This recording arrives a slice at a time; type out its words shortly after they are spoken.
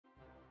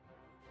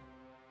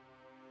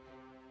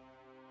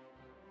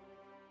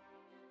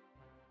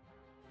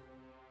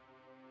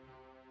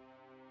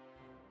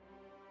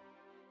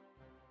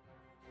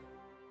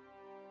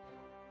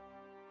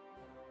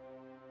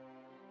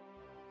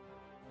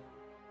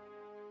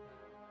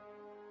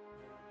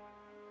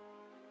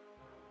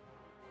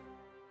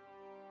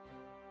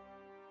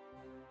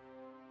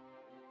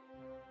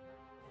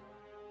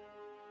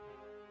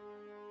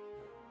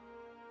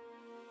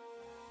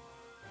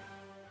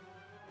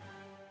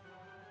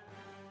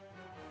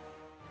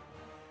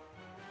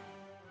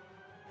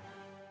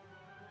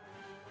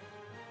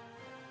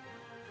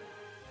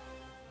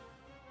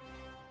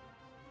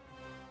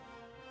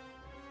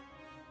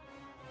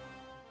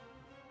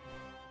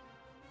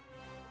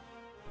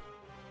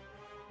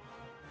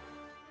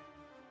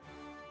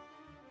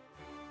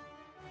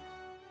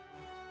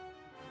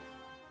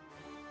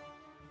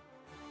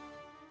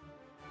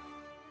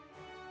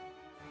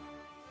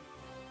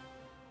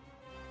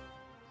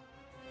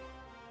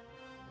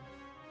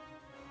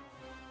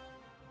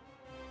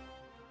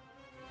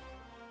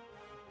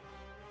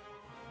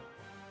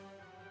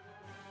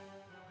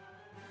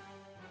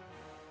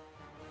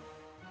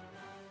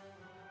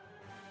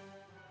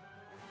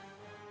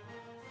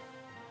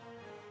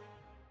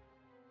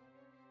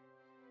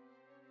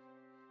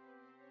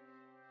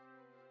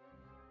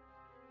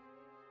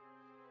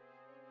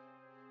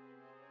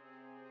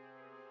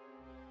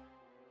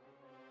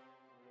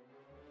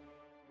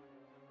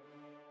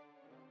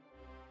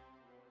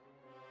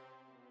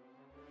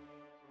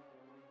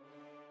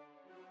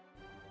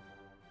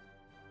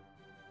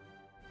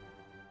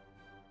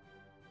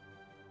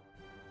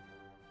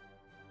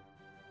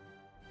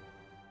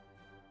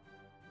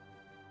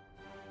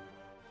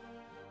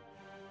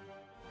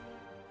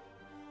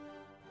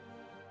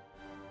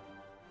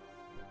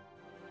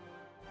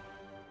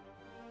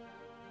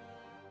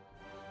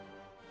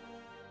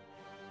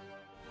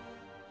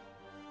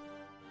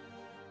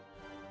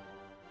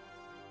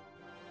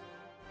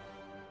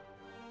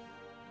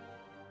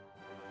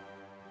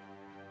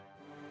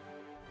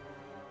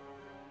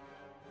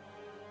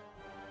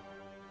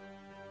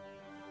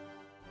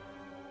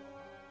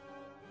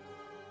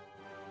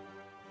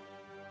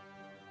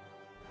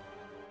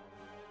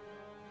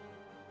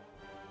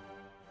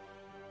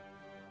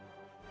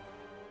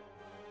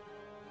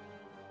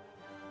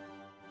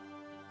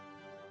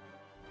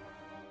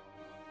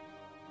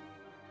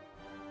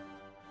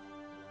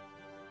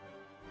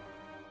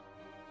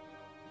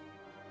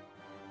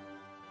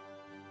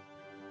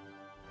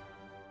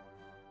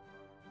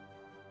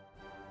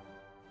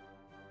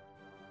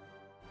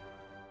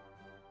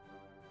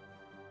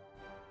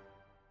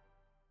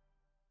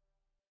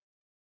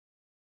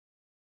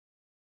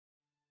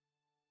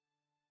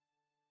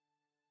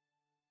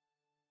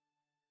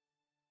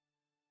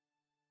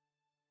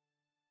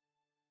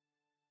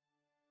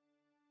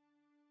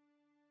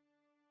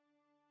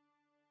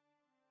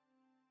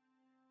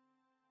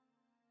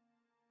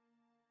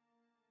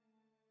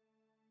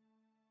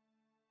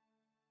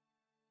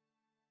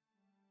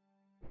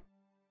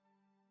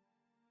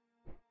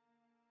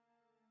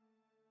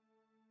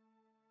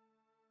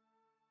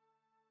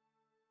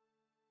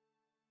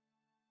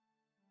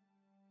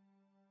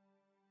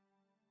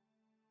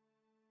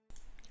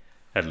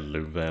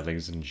Hello there,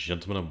 ladies and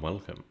gentlemen, and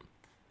welcome.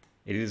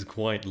 It is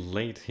quite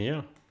late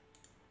here.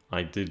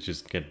 I did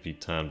just get the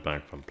turn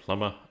back from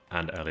Plumber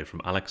and earlier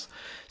from Alex.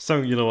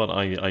 So, you know what,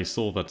 I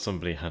saw that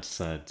somebody had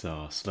said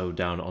slow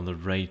down on the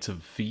rate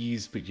of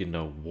fees, but you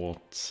know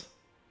what?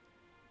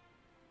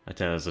 I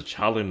tell you, it's a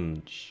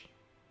challenge.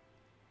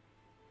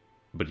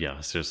 But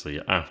yeah, seriously,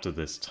 after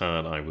this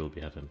turn, I will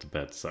be heading to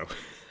bed, so...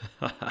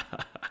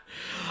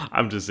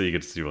 I'm just eager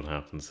to see what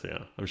happens here.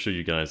 I'm sure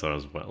you guys are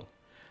as well.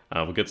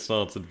 We'll get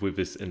started with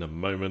this in a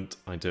moment.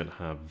 I don't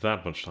have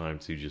that much time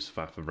to just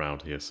faff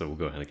around here, so we'll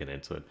go ahead and get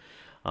into it.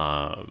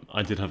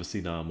 I did have a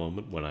senile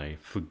moment when I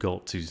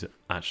forgot to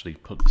actually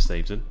put the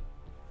saves in.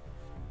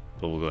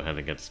 But we'll go ahead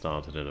and get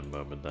started in a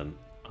moment then.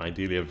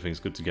 Ideally,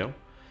 everything's good to go.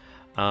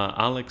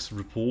 Alex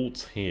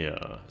reports here...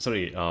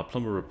 Sorry,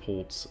 Plumber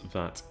reports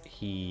that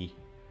he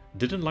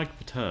didn't like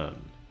the turn.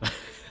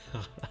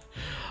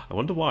 I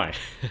wonder why.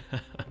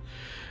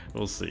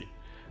 We'll see.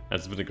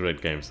 It's been a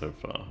great game so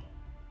far.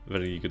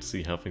 Very eager to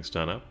see how things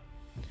turn out.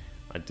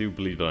 I do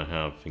believe that I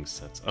have things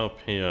set up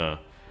here,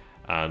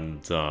 and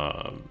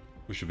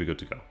we should be good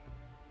to go.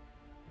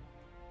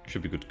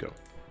 Should be good to go.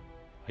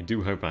 I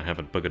do hope I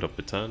haven't buggered up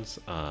the turns,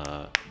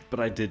 but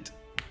I did...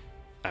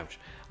 Ouch.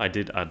 I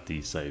did add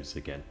these saves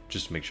again,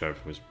 just to make sure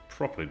everything was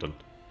properly done.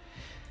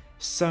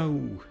 So,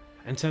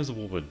 in terms of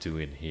what we're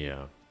doing here,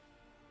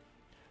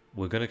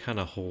 we're going to kind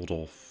of hold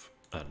off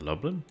at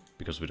Lublin,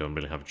 because we don't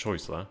really have a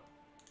choice there.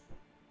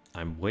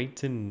 I'm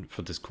waiting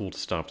for this call to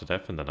starve to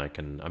death, and then I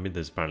can... I mean,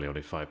 there's apparently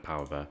only 5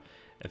 power there.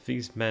 If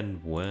these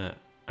men were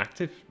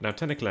active... Now,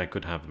 technically, I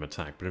could have them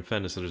attack, but in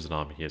fairness, there's an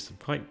army here, so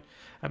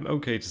I'm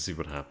okay to see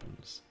what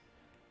happens.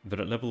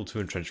 They're at level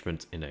 2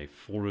 entrenchment in a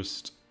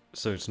forest,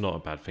 so it's not a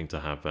bad thing to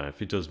have there. If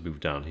he does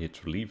move down here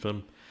to relieve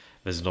them,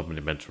 there's not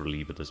really meant to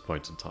relieve at this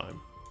point in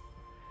time.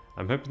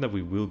 I'm hoping that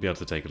we will be able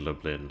to take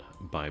Lublin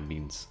by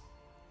means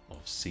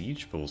of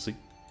siege, but we'll see.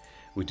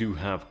 We do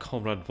have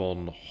Conrad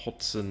von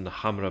Hotzen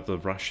Hammer of the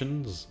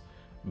Russians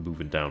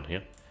moving down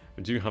here.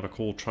 We do have a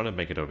call trying to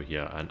make it over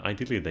here, and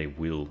ideally they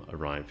will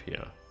arrive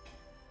here.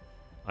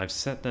 I've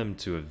set them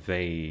to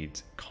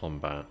evade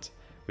combat,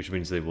 which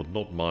means they will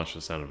not march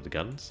the sound of the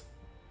guns.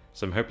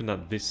 So I'm hoping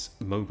that this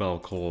mobile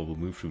core will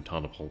move through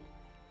Tarnopol.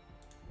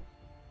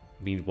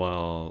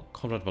 Meanwhile,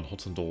 Conrad von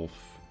Hotzendorf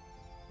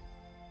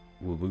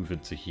will move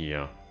into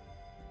here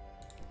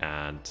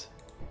and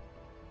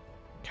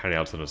carry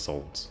out an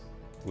assault,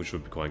 which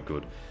would be quite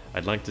good.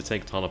 I'd like to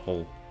take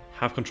Tarnopol,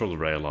 have control of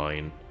the rail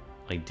line,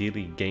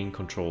 ideally gain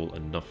control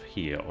enough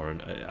here, or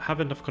have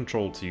enough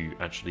control to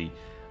actually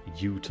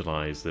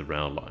utilize the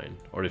rail line,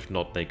 or if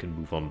not, they can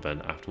move on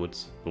then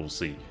afterwards. We'll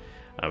see.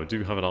 We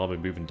do have an army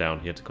moving down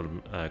here to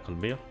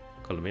Kolomia,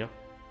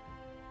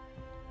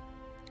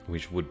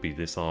 which would be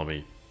this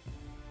army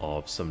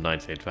of some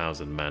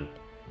 98,000 men.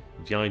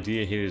 The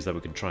idea here is that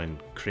we can try and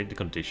create the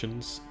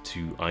conditions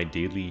to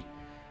ideally...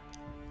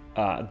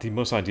 the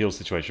most ideal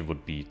situation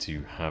would be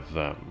to have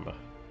them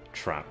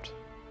trapped.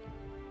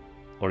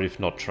 Or if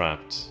not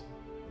trapped,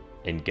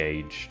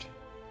 engaged.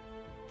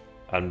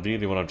 And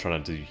really what I'm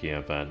trying to do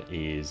here then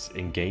is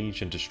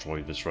engage and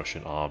destroy this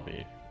Russian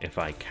army, if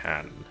I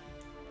can.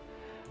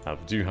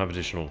 We do have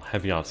additional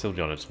heavy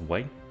artillery on its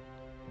way.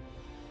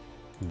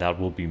 That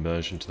will be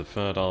merged into the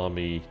 3rd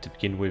army to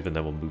begin with, and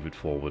then we'll move it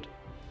forward.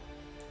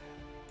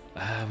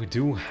 We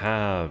do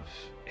have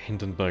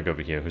Hindenburg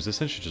over here, who's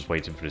essentially just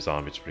waiting for his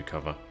army to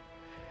recover.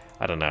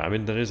 I don't know, I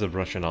mean, there is a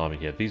Russian army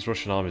here. These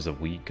Russian armies are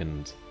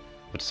weakened,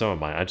 but so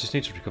am I. I just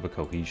need to recover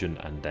cohesion,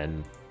 and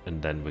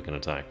then we can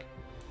attack.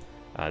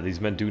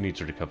 These men do need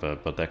to recover,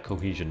 but their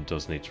cohesion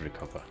does need to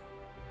recover.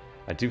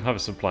 I do have a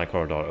supply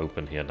corridor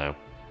open here now.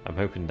 I'm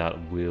hoping that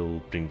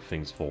will bring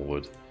things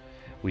forward.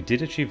 We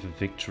did achieve a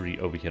victory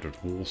over here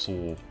at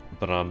Warsaw,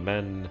 but our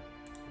men,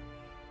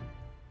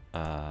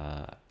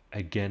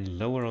 again,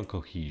 lower on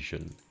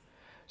cohesion.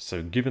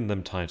 So giving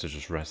them time to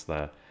just rest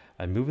there.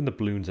 I'm moving the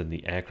balloons and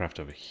the aircraft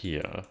over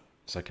here,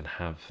 so I can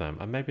have them,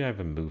 and maybe I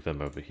even move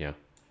them over here.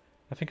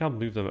 I think I'll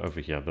move them over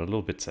here, but a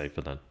little bit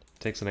safer then.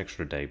 Takes an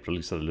extra day, but at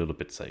least a little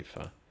bit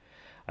safer.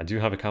 I do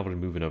have a cavalry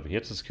moving over here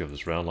to secure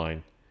this rail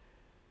line.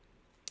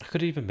 I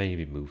could even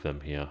maybe move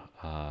them here.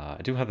 I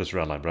do have this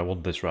rail line, but I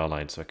want this rail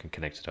line so I can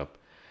connect it up.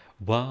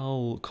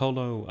 While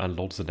Kolo and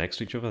Lodz are next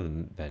to each other,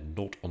 they're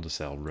not on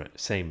the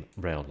same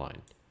rail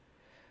line.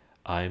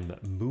 I'm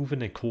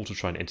moving a corps to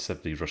try and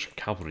intercept the Russian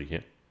cavalry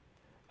here.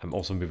 I'm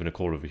also moving a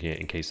corps over here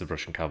in case the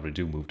Russian cavalry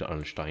do move to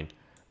Arnstein.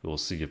 We'll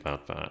see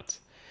about that.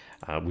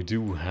 We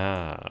do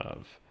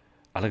have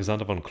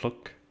Alexander von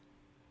Kluck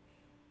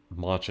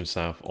marching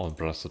south on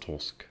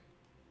Brest-Litovsk.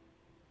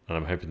 And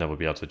I'm hoping that we'll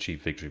be able to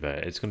achieve victory there.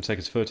 It's going to take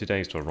us 30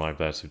 days to arrive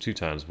there, so 2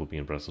 turns will be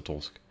in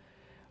Brest-Litovsk.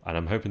 And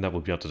I'm hoping that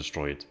we'll be able to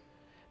destroy it.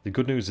 The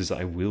good news is that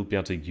I will be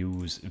able to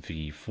use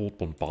the fort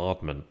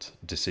bombardment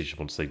decision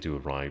once they do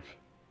arrive.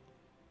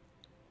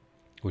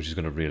 Which is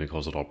going to really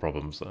cause a lot of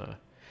problems there.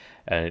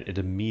 And it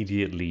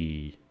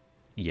immediately...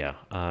 Yeah,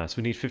 so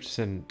we need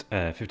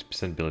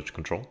 50% village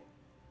control.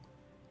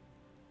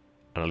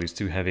 And at least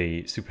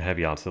 2 super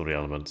heavy artillery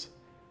elements.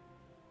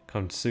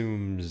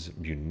 consumes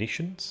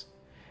munitions,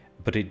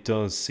 but it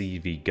does see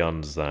the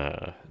guns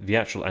there. The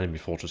actual enemy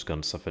fortress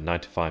guns suffer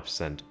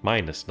 95%,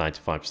 minus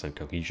 95%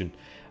 cohesion,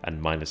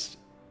 and minus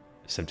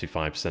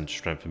 75%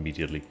 strength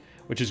immediately,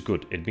 which is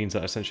good. It means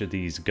that essentially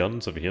these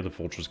guns over here, the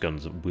fortress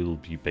guns, will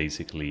be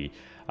basically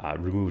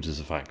removed as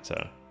a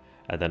factor.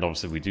 And then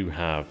obviously we do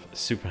have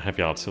super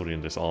heavy artillery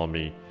in this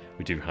army.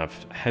 We do have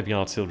heavy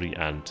artillery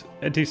and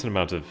a decent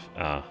amount of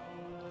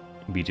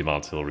medium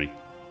artillery.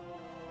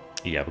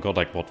 Yeah, we've got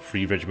like, what,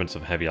 3 regiments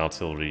of heavy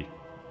artillery,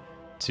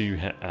 2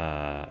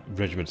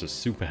 regiments of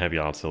super heavy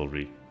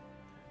artillery,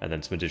 and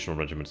then some additional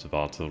regiments of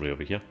artillery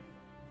over here.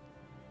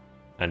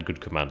 And good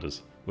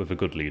commanders, with a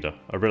good leader.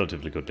 A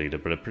relatively good leader,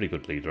 but a pretty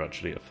good leader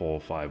actually, a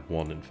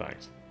 4-5-1 in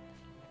fact.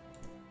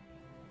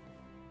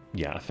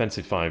 Yeah,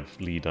 offensive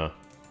 5 leader.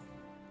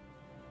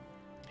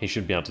 He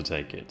should be able to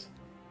take it.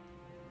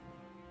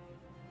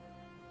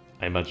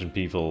 I imagine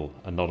people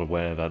are not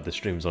aware that the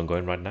stream's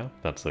ongoing right now.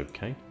 That's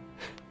okay.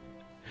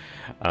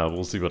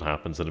 We'll see what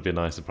happens. It'll be a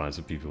nice surprise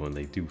for people when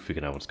they do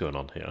figure out what's going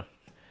on here.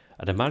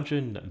 I'd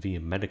imagine the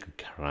American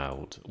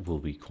crowd will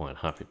be quite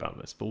happy about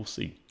this, but we'll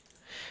see.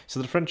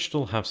 So the French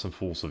still have some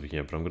force over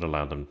here, but I'm going to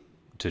allow them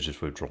to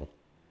just withdraw.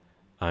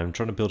 I'm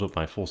trying to build up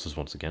my forces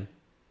once again.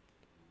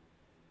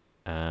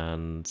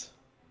 And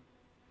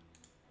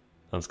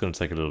that's going to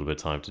take a little bit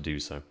of time to do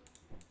so.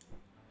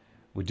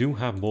 We do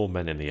have more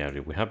men in the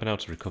area. We have been able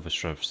to recover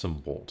strength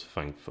somewhat,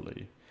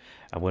 thankfully.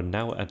 And we're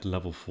now at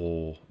level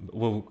 4,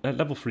 well, at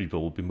level 3, but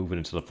we'll be moving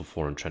into level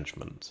 4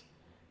 entrenchment.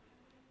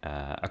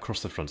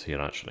 Across the frontier,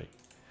 actually.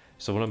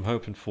 So what I'm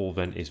hoping for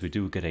then is we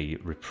do get a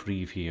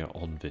reprieve here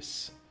on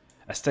this.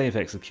 A stay of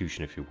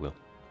execution, if you will.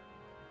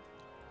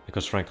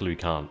 Because frankly, we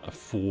can't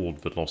afford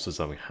the losses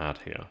that we had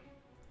here.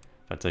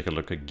 If I take a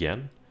look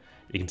again,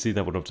 you can see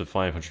that we're up to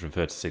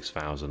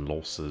 536,000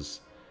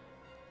 losses.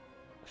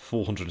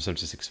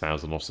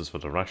 476,000 losses for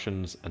the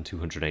Russians, and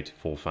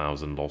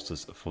 284,000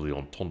 losses for the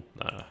Entente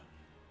there.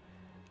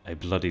 A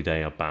bloody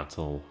day of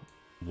battle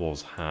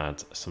was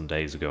had some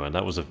days ago, and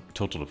that was a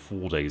total of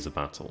 4 days of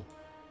battle.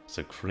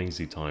 So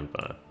crazy time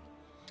there.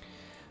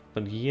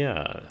 But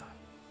yeah,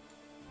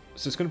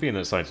 so it's going to be an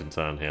exciting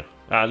turn here.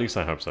 At least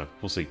I hope so.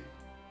 We'll see.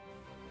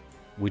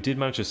 We did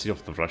manage to see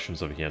off the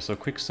Russians over here, so a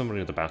quick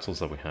summary of the battles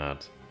that we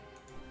had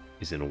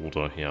is in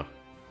order here.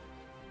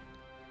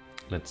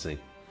 Let's see.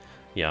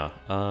 Yeah,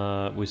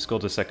 we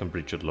scored a second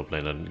breach at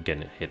Lublin, and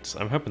again it hits.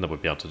 I'm hoping that we'll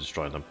be able to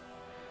destroy them.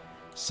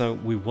 So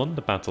we won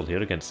the battle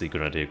here against the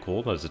Grenadier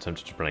Corps that has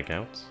attempted to break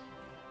out.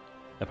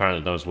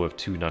 Apparently that was worth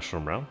 2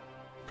 national morale.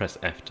 Press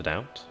F to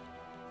doubt.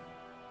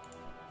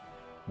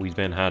 We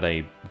then had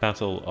a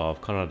battle of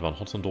Konrad von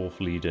Hotzendorf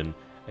leading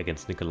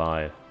against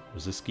Nikolai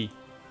Rozycki,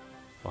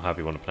 or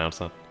however you want to pronounce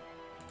that.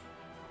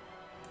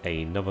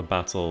 Another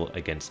battle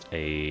against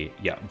a,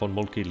 yeah, von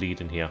Moltke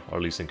leading here, or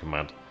at least in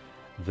command,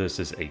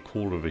 versus a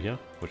corps over here,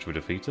 which we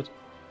defeated.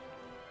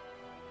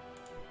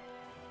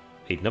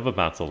 Another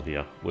battle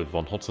here with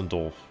von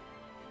Hotzendorf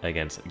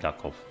against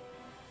Gakov.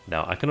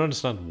 Now, I can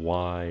understand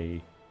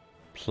why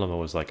Plumber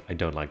was like, I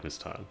don't like this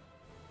turn.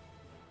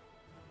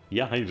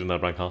 Yeah, how you doing there,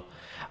 Brankar?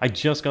 I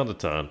just got the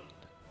turn.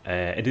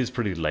 It is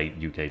pretty late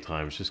UK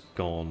time. It's just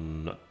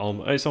gone...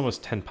 it's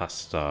almost 10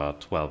 past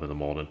 12 in the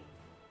morning.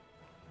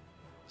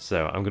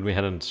 So I'm going to be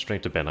heading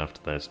straight to Ben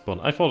after this. But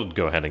I thought I'd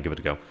go ahead and give it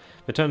a go.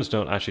 The turns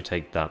don't actually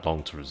take that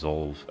long to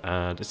resolve.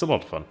 And it's a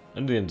lot of fun.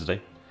 And at the end of the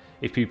day,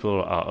 if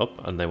people are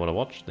up and they want to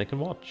watch, they can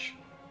watch.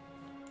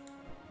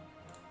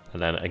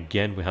 And then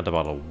again, we had the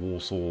Battle of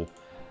Warsaw.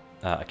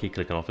 I keep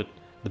clicking off it.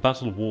 The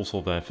Battle of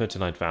Warsaw there,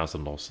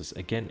 39,000 losses.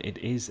 Again, it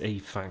is a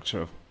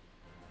factor of...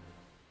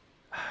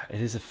 It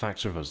is a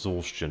factor of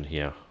exhaustion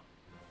here.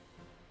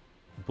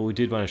 But we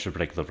did manage to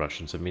break the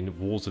Russians. I mean, it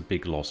was a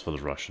big loss for the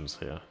Russians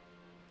here.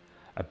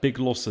 A big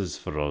losses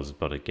for us,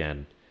 but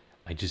again,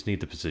 I just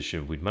need the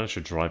position. We'd managed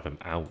to drive them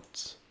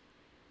out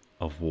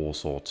of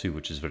Warsaw too,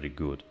 which is very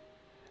good.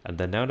 And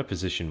they're now in a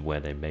position where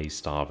they may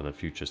starve in the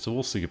future, so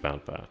we'll see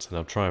about that. And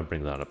I'll try and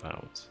bring that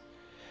about.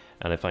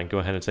 And if I can go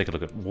ahead and take a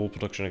look at war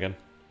production again.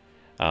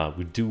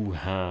 We do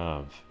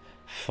have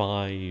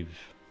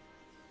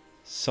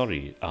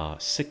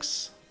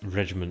 6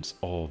 regiments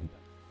of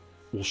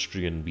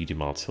Austrian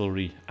medium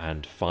artillery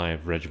and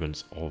 5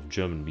 regiments of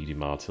German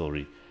medium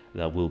artillery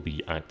that will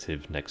be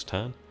active next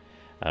turn.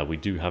 We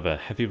do have a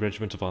heavy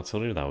regiment of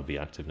artillery that will be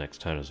active next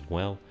turn as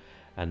well.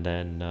 And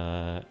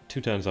then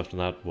 2 turns after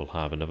that we'll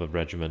have another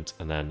regiment,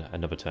 and then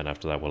another turn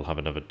after that we'll have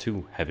another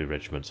 2 heavy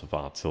regiments of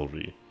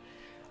artillery.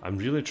 I'm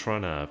really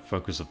trying to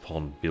focus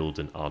upon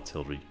building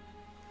artillery.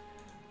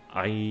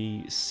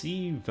 I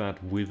see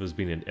that with us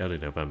being in early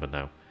November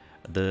now,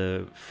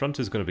 the front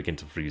is going to begin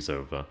to freeze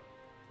over.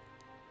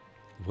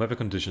 Weather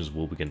conditions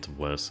will begin to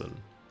worsen.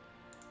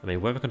 I mean,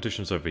 weather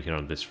conditions over here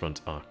on this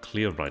front are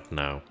clear right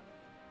now.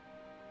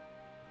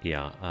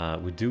 Yeah,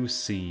 we do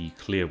see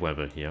clear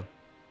weather here.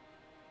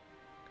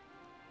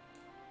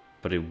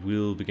 But it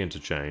will begin to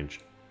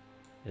change.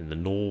 In the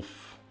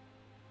north,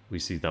 we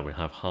see that we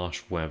have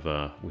harsh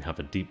weather. We have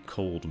a deep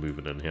cold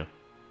moving in here.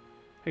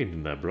 How you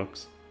doing there,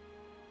 Brooks?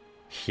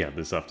 Yeah,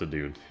 this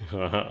afternoon.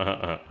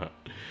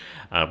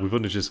 We've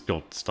only just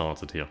got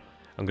started here.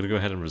 I'm going to go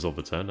ahead and resolve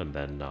the turn, and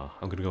then I'm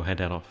going to go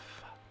head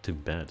off to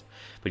bed.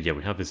 But yeah,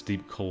 we have this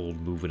deep cold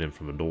moving in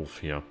from the north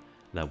here.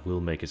 That will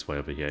make its way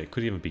over here. It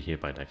could even be here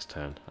by next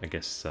turn. I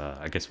guess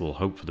we'll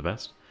hope for the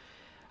best.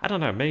 I don't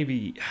know,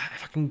 maybe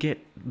if I can get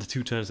the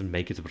 2 turns and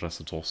make it to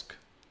Brest-Litovsk,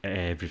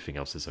 everything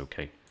else is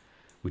okay.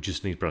 We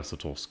just need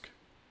Brest-Litovsk.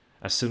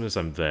 As soon as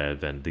I'm there,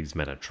 then these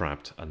men are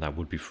trapped, and that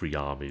would be 3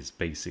 armies,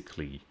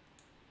 basically,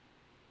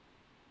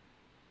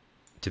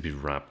 to be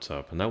wrapped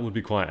up. And that would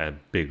be quite a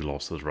big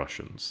loss to the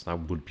Russians.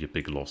 That would be a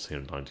big loss here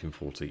in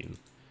 1914.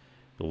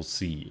 We'll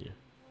see.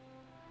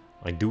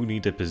 I do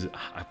need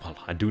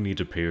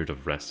a period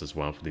of rest as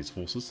well for these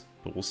forces,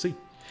 but we'll see.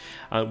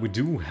 We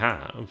do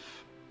have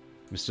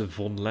Mr.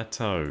 von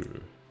Leto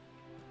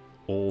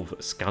of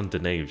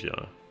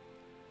Scandinavia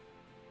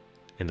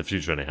in the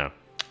future anyhow.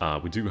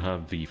 We do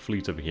have the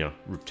fleet over here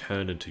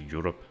returning to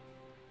Europe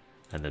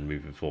and then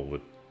moving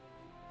forward.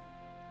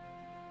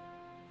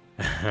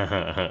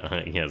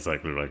 Yeah,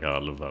 exactly right. I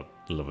love that.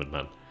 Love it,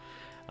 man.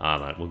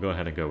 Alright, we'll go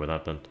ahead and go with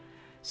that then.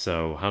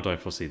 So, how do I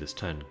foresee this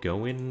turn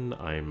going?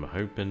 I'm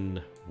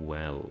hoping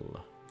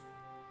well.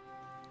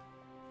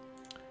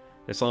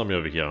 This army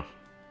over here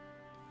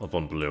of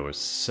von Blue is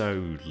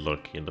so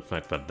lucky in the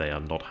fact that they are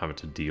not having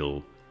to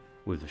deal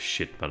with the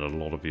shit that a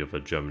lot of the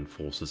other German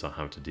forces are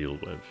having to deal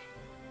with.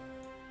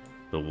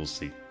 But we'll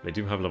see. They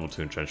do have level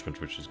 2 entrenchment,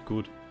 which is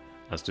good,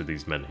 as do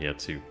these men here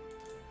too.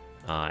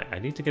 I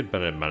need to get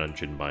better at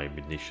managing my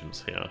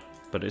munitions here,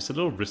 but it's a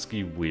little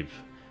risky with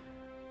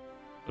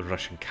the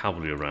Russian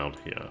cavalry around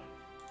here.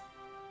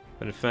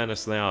 But in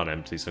fairness, they are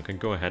empty, so I can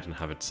go ahead and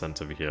have it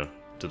sent over here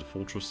to the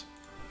fortress.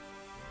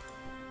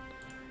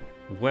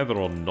 Whether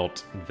or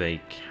not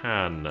they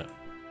can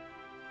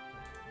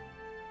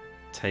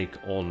take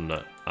on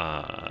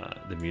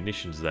the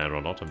munitions there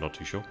or not, I'm not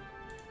too sure.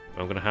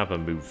 I'm going to have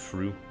them move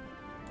through.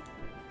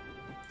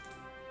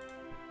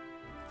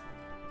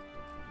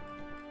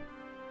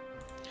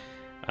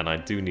 And I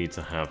do need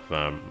to have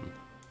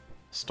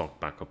stock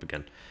back up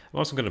again. I'm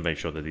also going to make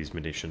sure that these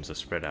munitions are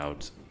spread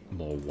out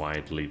more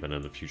widely than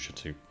in the future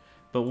too.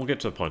 But we'll get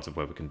to a point of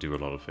where we can do a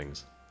lot of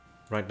things.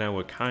 Right now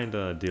we're kind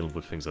of dealing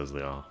with things as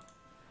they are,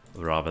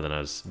 rather than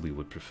as we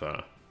would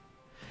prefer.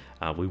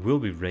 We will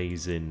be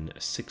raising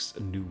 6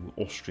 new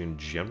Austrian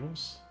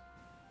generals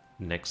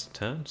next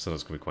turn, so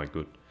that's going to be quite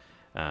good.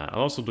 I'm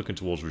also looking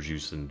towards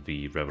reducing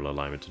the rebel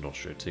alignment in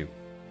Austria too.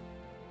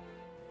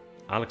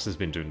 Alex has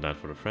been doing that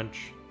for the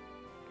French.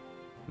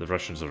 The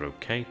Russians are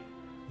okay,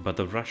 but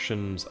the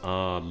Russians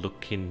are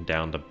looking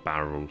down the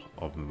barrel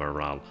of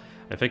morale.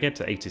 If they get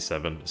to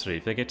 87, sorry,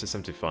 if they get to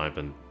 75,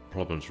 then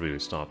problems really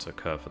start to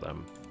occur for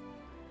them.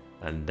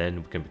 And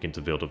then we can begin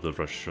to build up the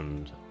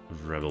Russian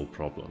rebel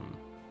problem.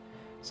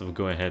 So we'll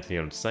go ahead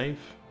here and save.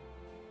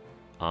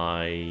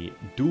 I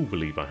do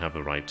believe I have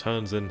the right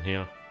turns in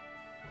here.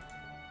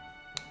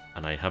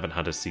 And I haven't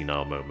had a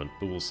senile moment,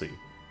 but we'll see.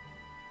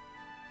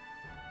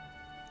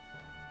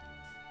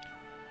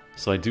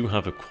 So I do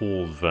have a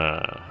call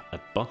there.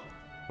 What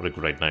a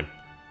great name.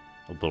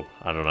 Although,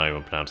 I don't know how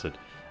to pronounce it.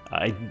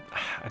 I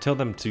tell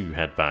them to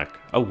head back.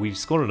 Oh, we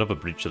scored another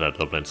breach at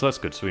Dublin, so that's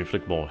good. So we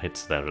inflict more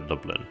hits there at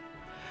Dublin.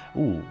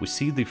 Ooh, we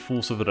see the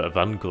force over at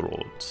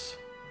Vangarod.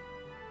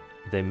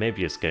 They may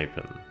be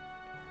escaping.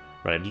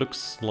 Right,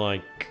 looks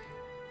like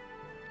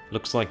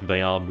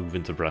they are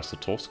moving to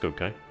Brest-Litovsk,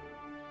 okay.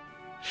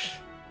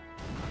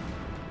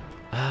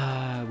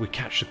 We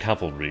catch the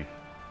cavalry.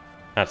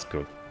 That's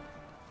good.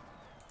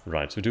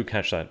 Right, so we do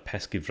catch that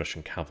pesky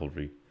Russian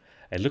cavalry.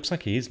 It looks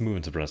like he is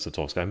moving to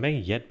Brest-Litovsk. I may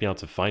yet be able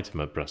to fight him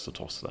at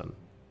Brest-Litovsk then.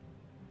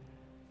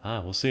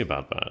 We'll see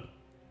about that.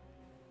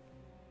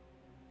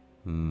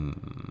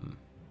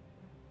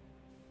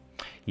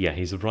 Yeah,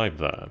 he's arrived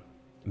there.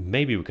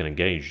 Maybe we can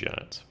engage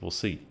yet. We'll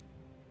see.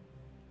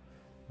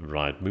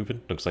 Right, moving.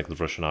 Looks like the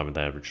Russian army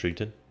there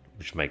retreated,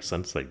 which makes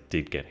sense. They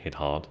did get hit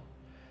hard.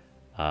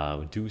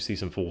 We do see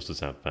some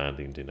forces out there in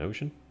the Indian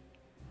Ocean.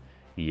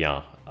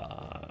 Yeah,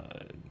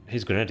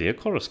 his Grenadier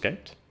Corps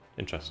escaped.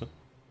 Interesting.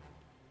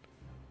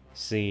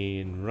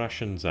 Seeing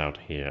Russians out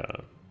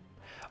here.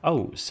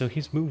 Oh, so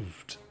he's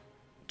moved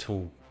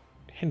to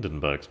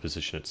Hindenburg's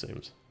position, it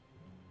seems.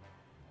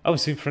 Oh,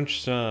 we've seen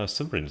French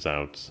submarines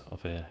out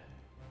of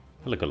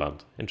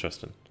Heligoland.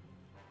 Interesting.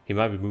 He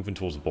might be moving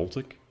towards the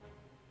Baltic.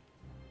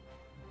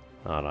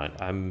 Alright,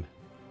 I'm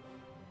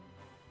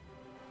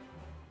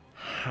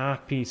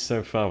happy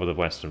so far with the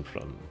Western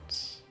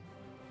Front.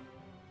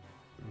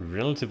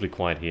 Relatively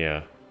quiet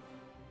here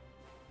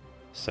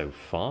so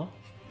far.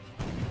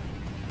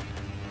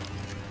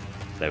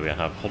 There we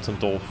have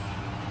Hotzendorf.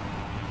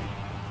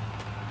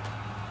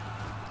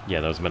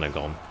 Yeah, those men are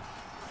gone.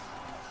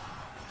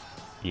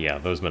 Yeah,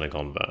 those men are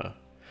gone there.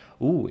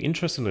 Ooh,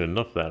 interestingly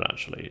enough there,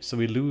 actually. So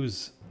we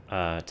lose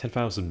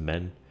 10,000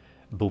 men,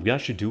 but we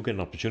actually do get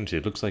an opportunity.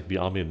 It looks like the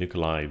army of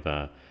Nikolai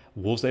there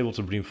was able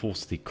to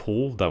reinforce the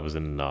corps that was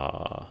in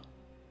the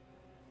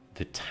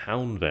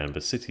town there, in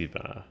the city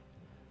there.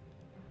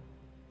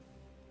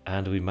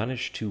 And we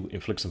managed to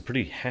inflict some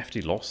pretty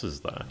hefty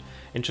losses there.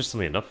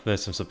 Interestingly enough,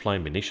 there's some supply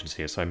munitions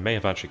here, so I may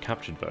have actually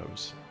captured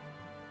those.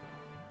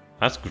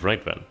 That's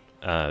great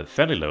then.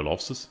 Fairly low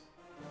losses.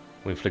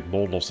 We inflict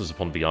more losses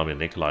upon the army of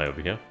Nikolai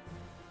over here.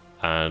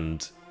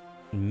 And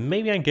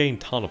maybe I gain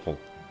Tarnopol.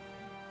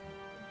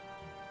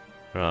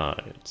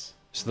 Right.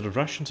 So the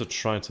Russians are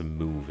trying to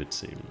move, it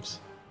seems.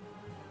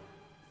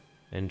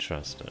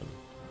 Interesting.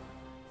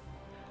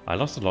 I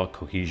lost a lot of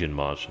cohesion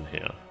margin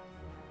here.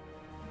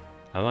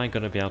 Am I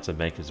going to be able to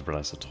make it to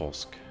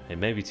Brest-Litovsk? It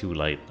may be too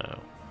late now.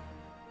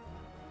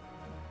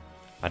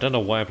 I don't know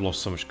why I've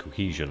lost so much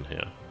cohesion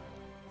here.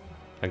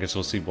 I guess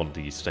we'll see what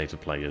the state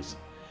of play is.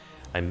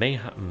 I may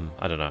have...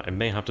 I don't know. I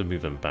may have to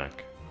move them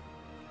back.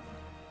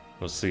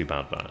 We'll see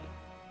about that.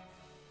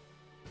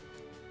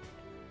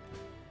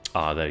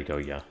 Ah, there you go,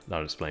 yeah.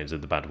 That explains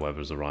it. The bad weather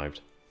has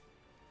arrived.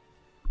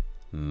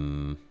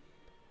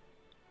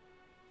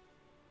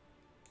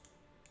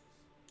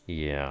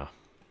 Yeah.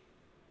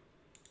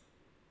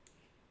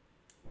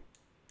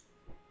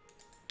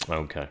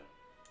 Okay.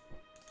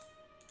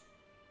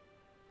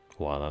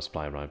 Wow, that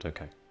supply arrived,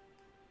 okay.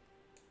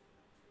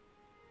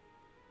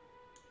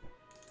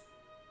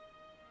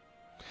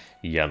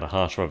 Yeah, the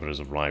harsh weather has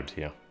arrived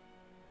here.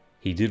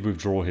 He did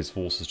withdraw his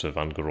forces to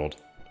Vangarod.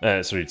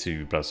 Sorry,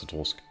 to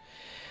Brest-Litovsk.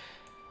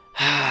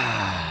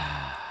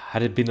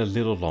 Had it been a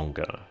little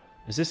longer.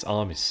 Is this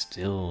army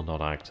still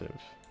not active?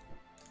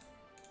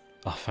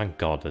 Oh, thank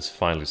God, there's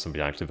finally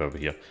somebody active over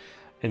here.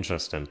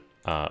 Interesting.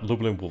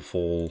 Lublin will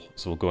fall,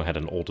 so we'll go ahead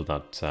and order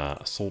that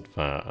assault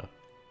there.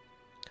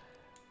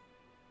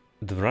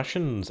 The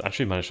Russians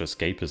actually managed to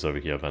escape us over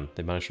here then.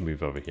 They managed to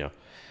move over here.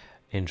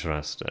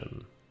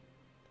 Interesting.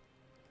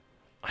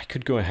 I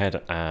could go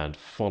ahead and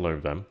follow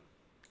them,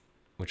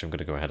 which I'm going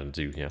to go ahead and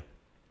do here.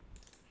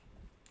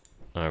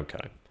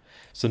 Okay.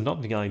 So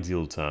not the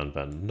ideal turn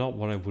then. Not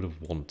what I would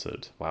have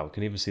wanted. Wow, we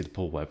can even see the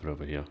poor weather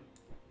over here.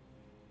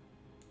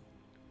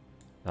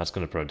 That's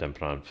going to throw a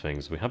damper on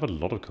things. We have a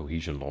lot of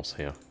cohesion loss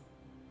here.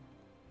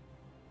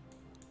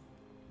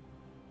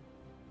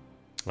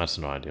 That's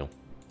not ideal.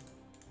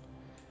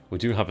 We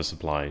do have a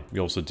supply.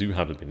 We also do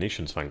have the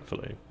munitions,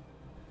 thankfully.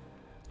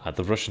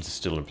 The Russians are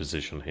still in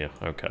position here.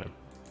 Okay.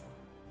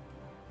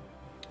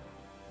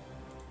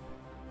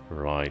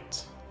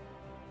 Right.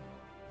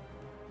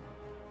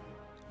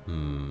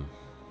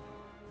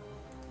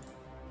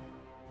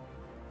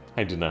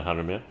 Hey, Dinner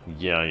Haramir.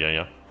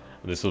 Yeah.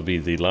 This will be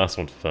the last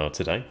one for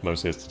today.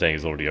 Most of today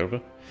is already over.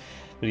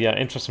 But yeah,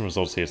 interesting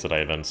results here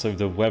today then. So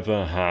the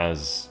weather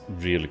has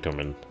really come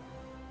in.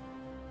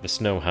 The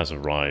snow has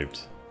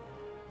arrived.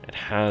 It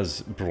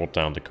has brought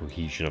down the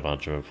cohesion of our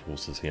German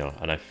forces here.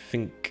 And I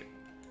think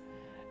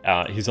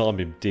his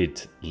army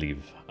did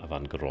leave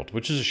Vangarod,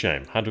 which is a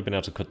shame. Had we been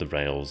able to cut the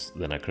rails,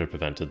 then I could have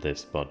prevented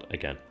this. But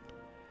again,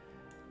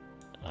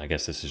 I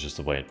guess this is just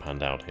the way it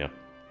panned out here.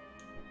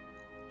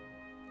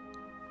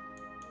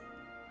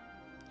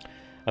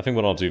 I think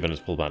what I'll do then is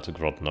pull back to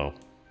Grodno.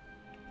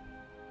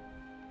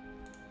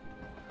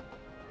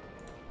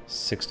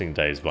 16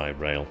 days by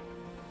rail.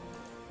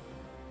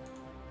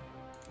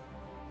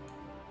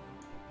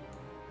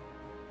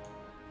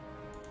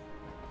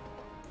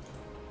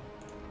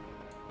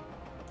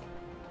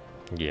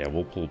 Yeah,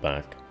 we'll pull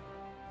back.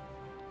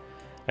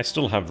 I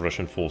still have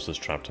Russian forces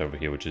trapped over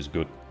here, which is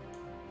good.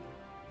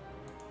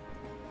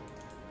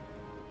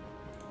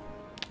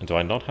 Do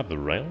I not have the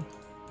rail?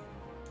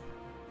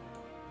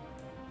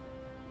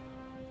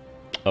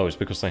 Oh, it's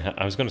because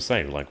I was going to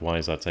say, like, why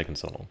is that taking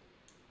so long?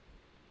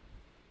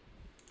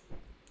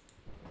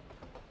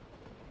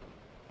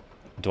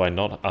 Do I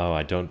not? Oh,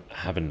 I don't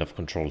have enough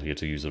control here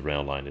to use a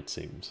rail line, it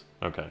seems.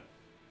 Okay.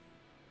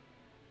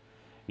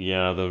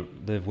 Yeah,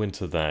 the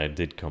winter there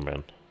did come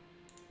in.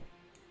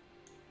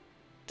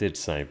 Did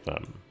save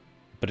them.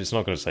 But it's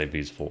not going to save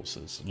these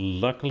forces.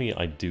 Luckily,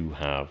 I do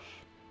have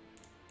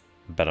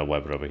better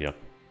weather over here.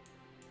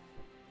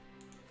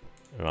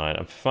 Right,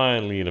 I'm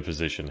finally in a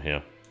position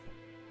here.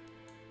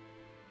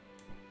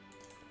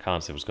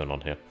 Can't see what's going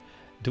on here.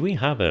 Do we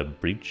have a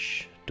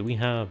breach? Do we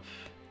have...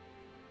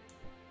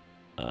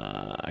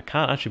 I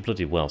can't actually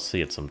bloody well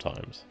see it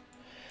sometimes.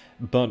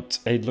 But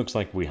it looks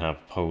like we have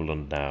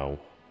Poland now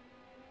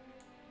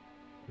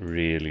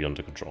really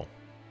under control.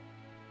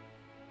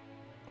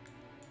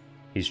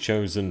 He's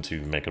chosen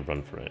to make a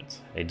run for it.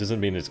 It doesn't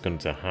mean it's going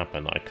to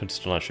happen. I could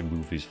still actually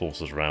move these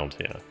forces around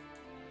here.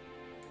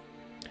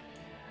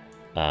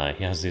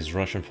 He has these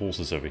Russian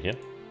forces over here.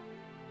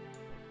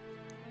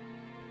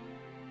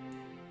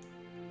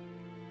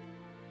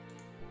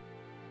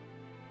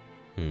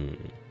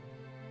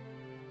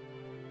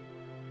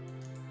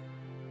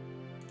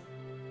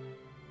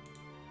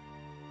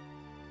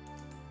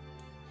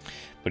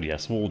 But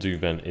yes, what we'll do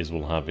then is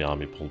we'll have the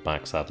army pull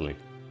back, sadly.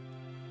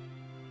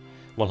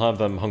 We'll have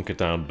them hunker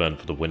down then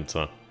for the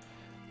winter.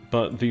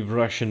 But the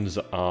Russians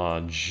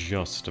are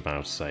just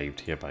about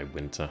saved here by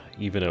winter,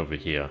 even over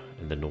here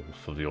in the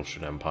north of the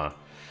Austrian Empire.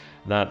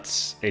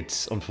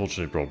 It's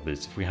unfortunately brought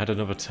this. If we had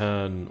another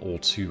turn or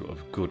two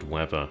of good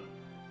weather,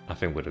 I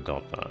think we'd have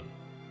got that.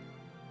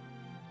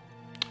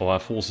 Oh, our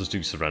forces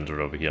do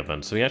surrender over here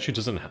then, so he actually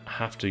doesn't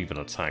have to even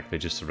attack, they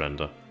just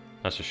surrender.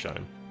 That's a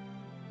shame.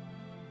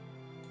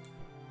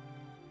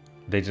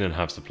 They didn't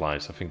have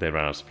supplies, I think they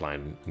ran out of supply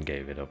and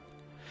gave it up.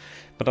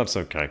 But that's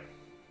okay.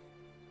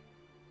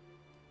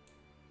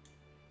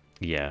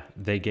 Yeah,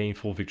 they gain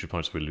 4 victory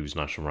points, we lose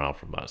national morale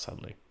from that,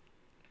 sadly.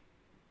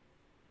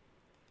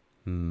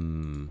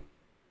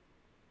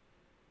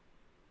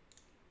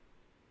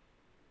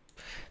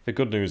 The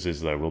good news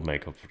is, though, we'll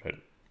make up for it.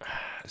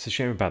 It's a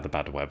shame about the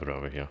bad weather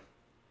over here.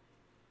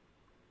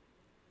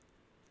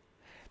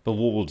 But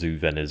what we'll do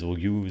then is we'll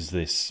use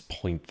this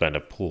point then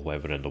of poor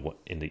weather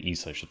in the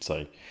east, I should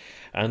say,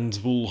 and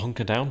we'll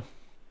hunker down.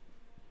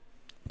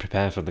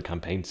 Prepare for the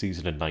campaign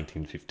season in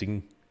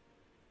 1915.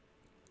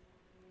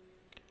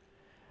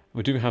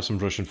 We do have some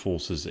Russian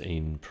forces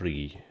in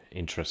pretty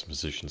interesting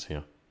positions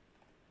here.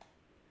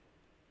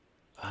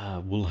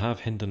 We'll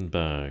have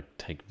Hindenburg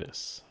take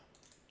this.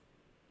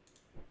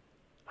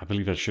 I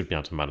believe I should be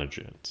able to manage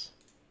it.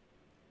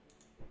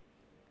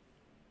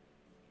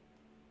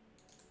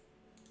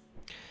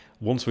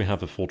 Once we have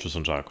the fortress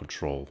under our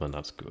control, then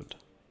that's good.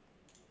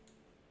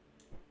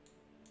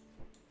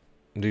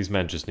 These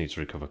men just need to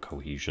recover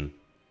cohesion.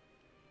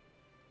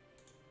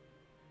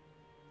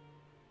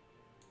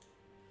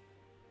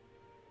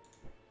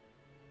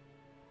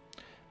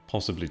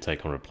 Possibly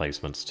take on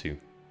replacements too.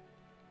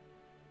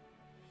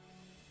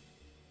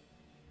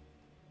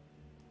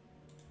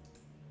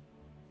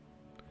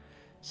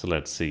 So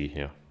let's see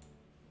here.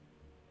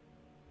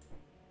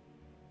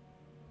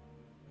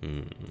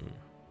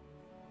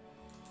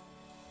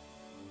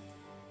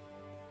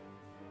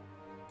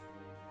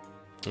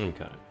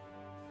 Okay.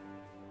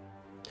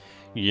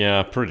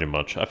 Yeah, pretty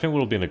much. I think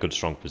we'll be in a good,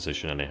 strong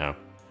position anyhow.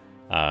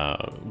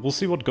 We'll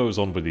see what goes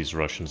on with these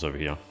Russians over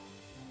here.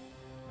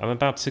 I'm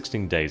about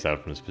 16 days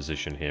out from this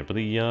position here, but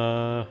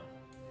the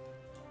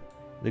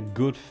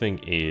good thing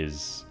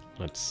is,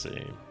 let's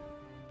see,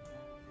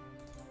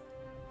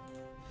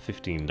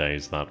 15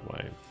 days that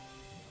way.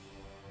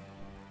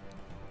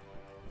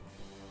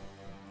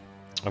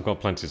 I've got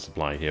plenty of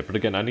supply here, but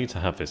again, I need to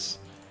have this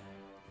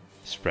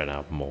spread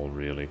out more,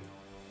 really.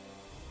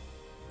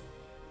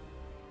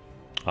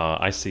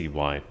 I see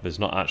why. There's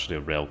not actually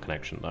a rail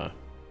connection there.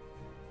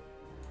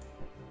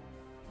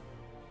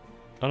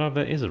 Oh no,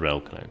 there is a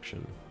rail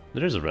connection.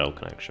 There is a rail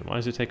connection. Why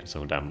is it taking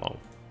so damn long?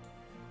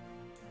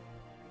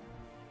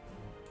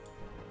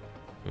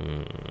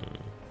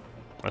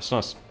 That's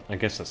not... I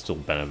guess that's still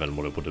better than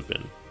what it would have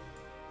been.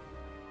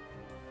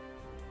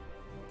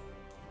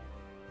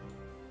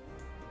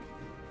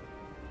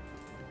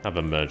 Have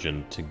them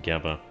merging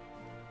together.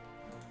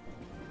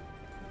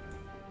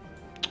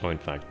 Oh, in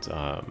fact,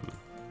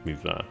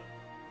 move that.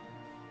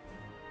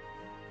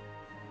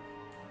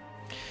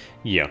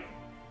 Yeah.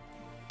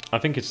 I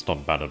think it's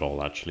not bad at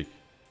all, actually.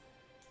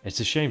 It's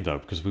a shame, though,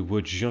 because we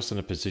were just in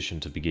a position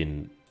to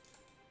begin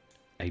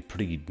a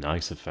pretty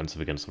nice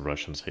offensive against the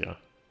Russians here.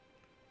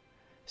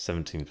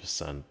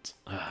 17%.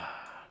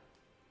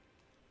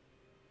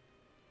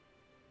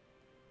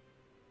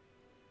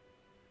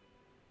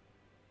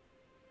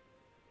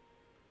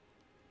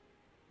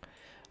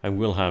 I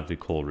will have the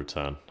call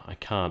return. I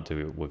can't do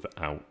it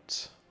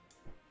without...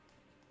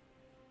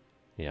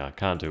 Yeah, I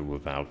can't do it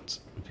without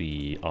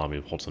the army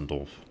of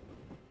Hotzendorf.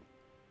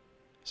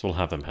 So we'll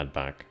have them head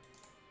back.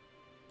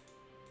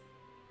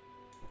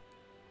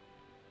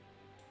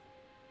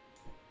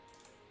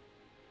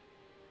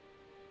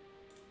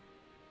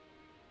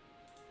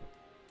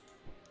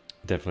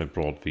 Definitely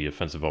brought the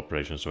offensive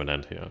operations to an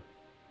end here.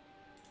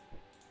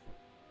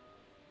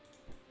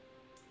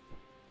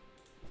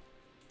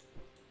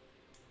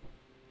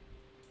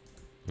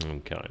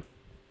 Okay.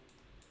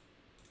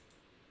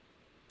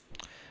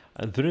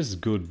 There is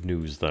good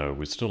news, though.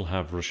 We still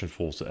have Russian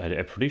forces,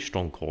 a pretty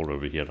strong core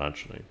over here,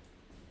 actually.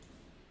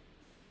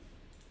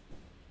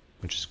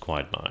 Which is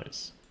quite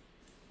nice.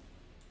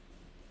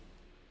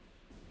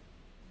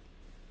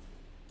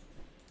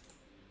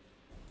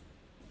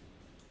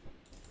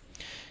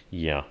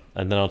 Yeah,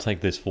 and then I'll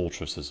take this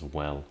fortress as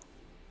well.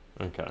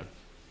 Okay.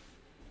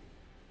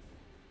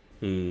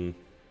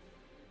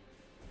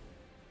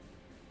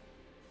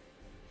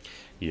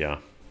 Yeah.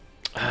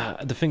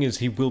 The thing is,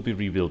 he will be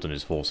rebuilding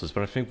his forces,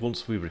 but I think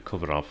once we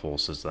recover our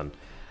forces, then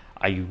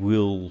I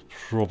will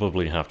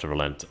probably have to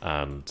relent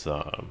and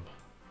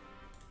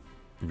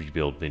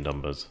rebuild the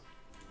numbers,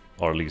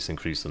 or at least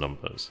increase the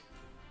numbers.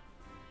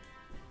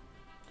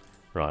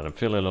 Right, I'm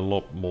feeling a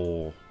lot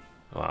more...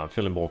 I'm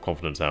feeling more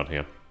confidence out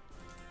here.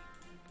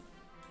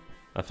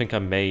 I think I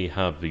may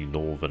have the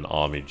Northern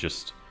Army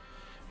just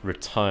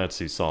retire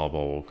to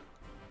Saarburg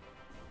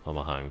or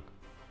Mahang.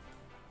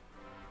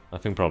 I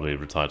think probably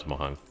retire to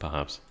Mahang,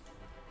 perhaps.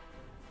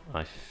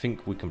 I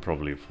think we can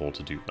probably afford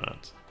to do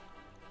that.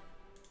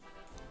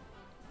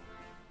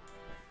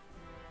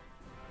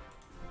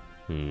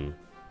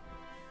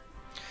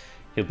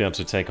 He'll be able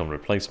to take on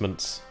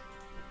replacements.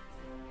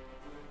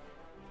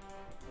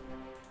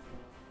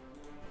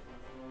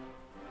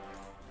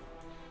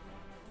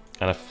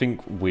 And I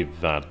think with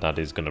that, that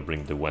is going to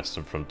bring the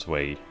Western Front to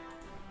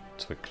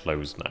to a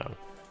close now.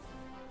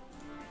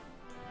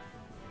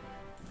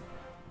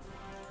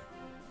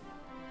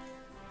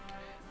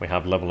 We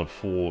have level of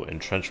 4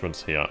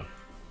 entrenchments here.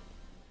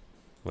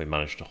 We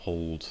managed to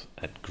hold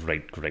at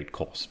great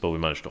cost, but we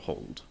managed to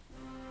hold.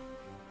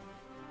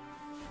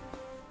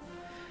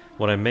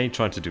 What I may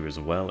try to do as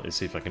well is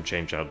see if I can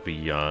change out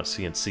the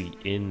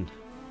CNC in...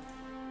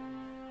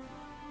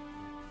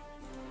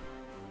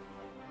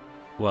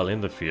 well,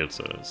 in the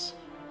theatres.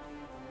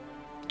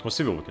 We'll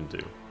see what we can do.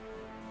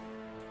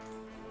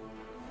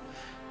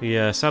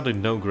 Yeah, sadly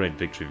no great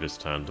victory this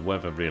turn. The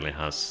weather really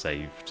has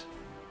saved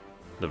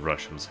the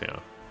Russians here.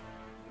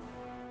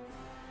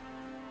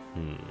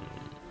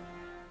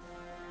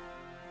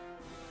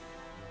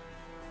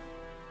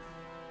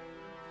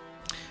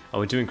 Oh,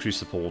 we do increase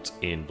support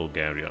in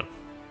Bulgaria.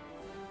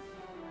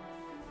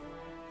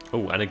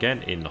 Oh, and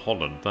again in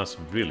Holland. That's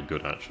really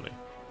good, actually.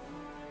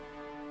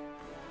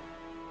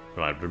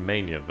 Right,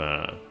 Romania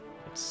there.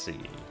 Let's see.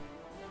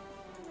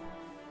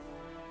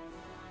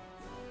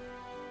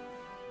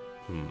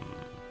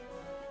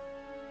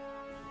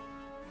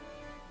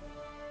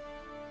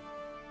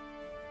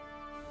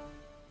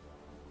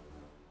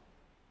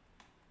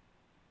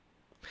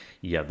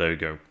 Yeah, there you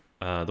go.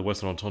 The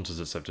Western Entente has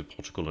accepted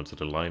Portugal into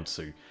the alliance,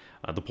 so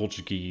the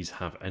Portuguese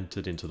have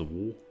entered into the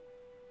war.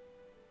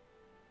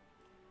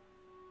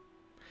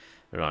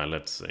 Right,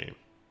 let's see.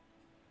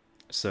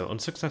 So,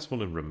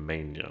 unsuccessful in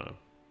Romania.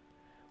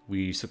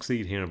 We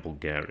succeed here in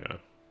Bulgaria.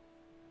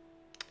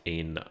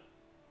 In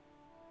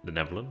the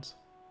Netherlands.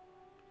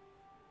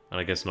 And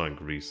I guess not in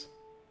Greece.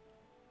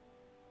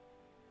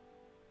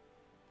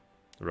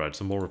 Right,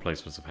 some more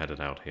replacements have headed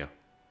out here.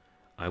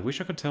 I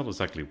wish I could tell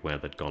exactly where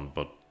they'd gone,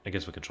 but I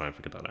guess we can try and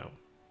figure that out.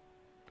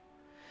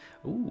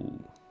 Ooh.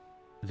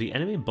 The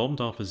enemy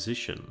bombed our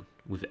position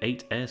with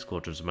 8 air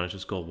squadrons and managed to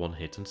score 1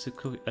 hit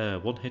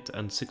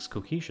and 6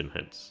 cohesion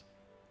hits.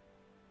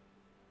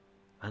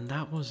 And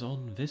that was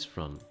on this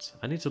front.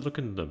 I need to look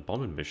into the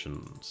bombing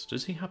missions.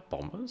 Does he have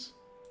bombers?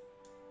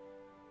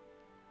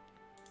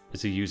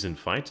 Is he using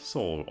fighters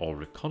or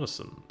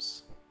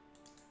reconnaissance?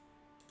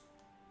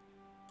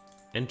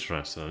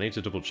 Interesting. I need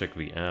to double check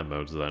the air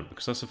modes then,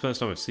 because that's the first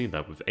time I've seen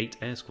that with 8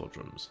 air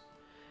squadrons.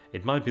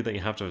 It might be that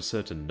you have to have a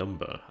certain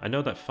number. I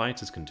know that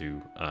fighters can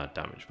do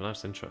damage, but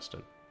that's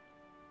interesting.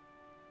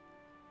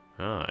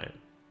 Right.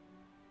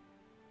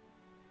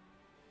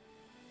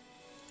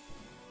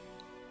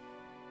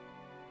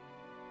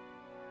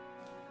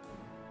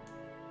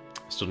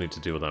 Still need to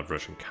deal with that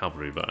Russian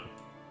cavalry there.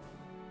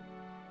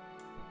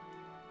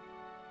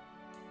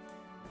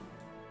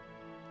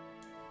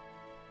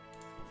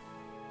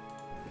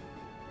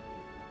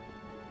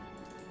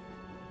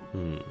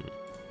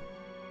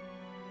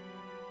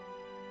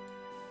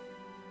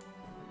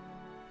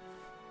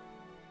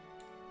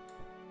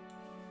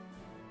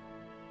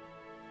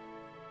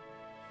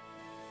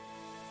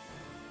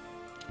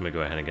 I'm gonna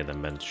go ahead and get the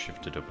men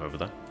shifted up over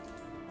there.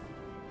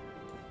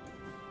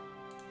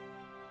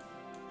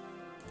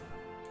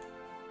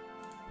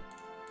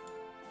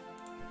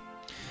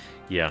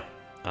 Yeah,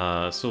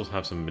 still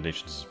have some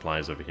munitions and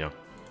supplies over here.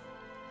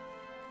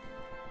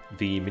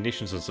 The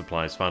munitions and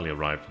supplies finally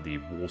arrived for the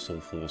Warsaw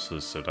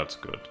forces, so that's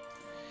good.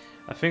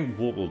 I think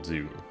what we'll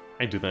do...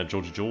 Hey, do that,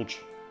 George.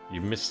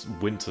 You missed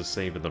winter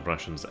saving the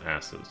Russians'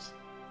 asses.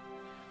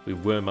 We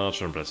were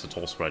marching on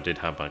Brest-Litovsk, where I did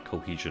have that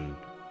cohesion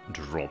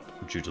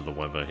drop due to the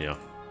weather here.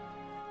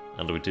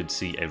 And we did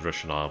see a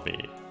Russian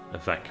army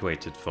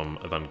evacuated from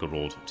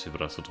Ivangorod to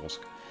Brest-Litovsk.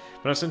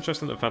 But that's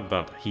interesting, the fact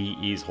that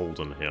he is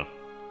holding here.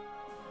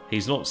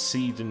 He's not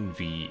ceding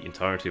the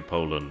entirety of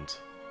Poland,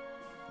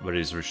 but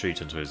he's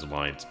retreating to his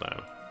alliance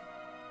now.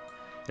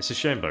 It's a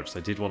shame though, because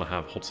I did want to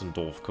have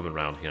Hotzendorf come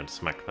around here and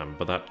smack them,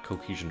 but that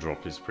cohesion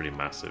drop is pretty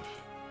massive.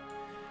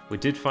 We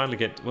did finally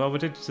get... well, we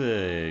did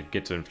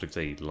get to inflict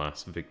a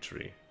last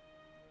victory.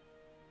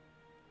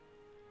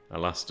 A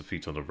last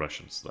defeat on the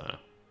Russians there.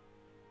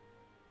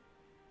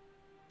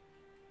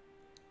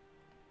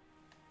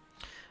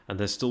 And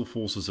there's still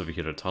forces over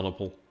here at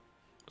Tarnopol,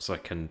 so I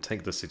can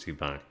take the city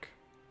back.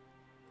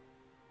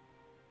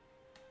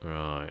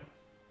 Right.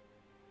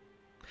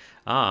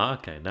 Ah,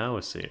 okay, now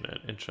we're seeing it.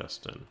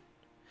 Interesting.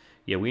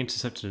 Yeah, we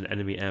intercepted an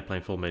enemy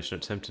airplane formation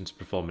attempting to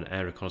perform an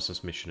air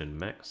reconnaissance mission in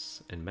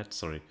Metz.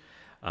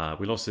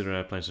 We lost their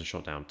airplanes and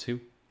shot down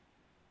 2.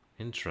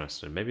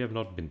 Interesting. Maybe I've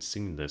not been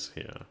seeing this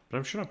here, but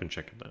I'm sure I've been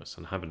checking this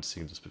and haven't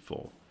seen this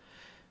before.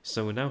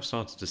 So we're now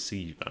starting to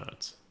see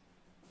that.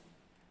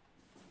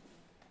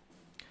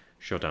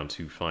 Shot down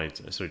 2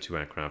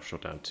 aircraft,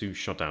 shot down 2,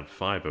 shot down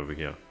 5 over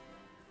here.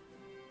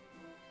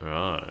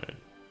 Right.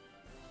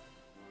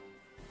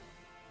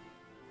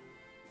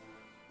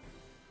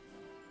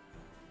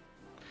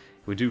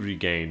 We do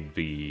regain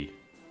the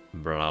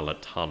morale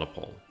at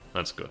Tarnopol.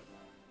 That's good.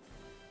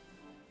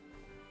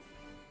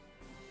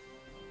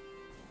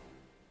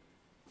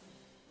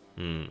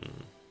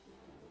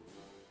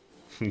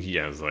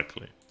 Yeah,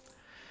 exactly.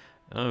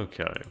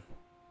 Okay.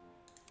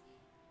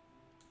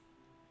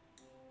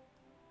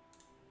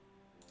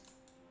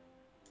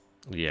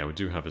 Yeah, we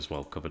do have as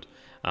well covered.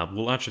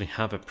 We'll actually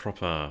have a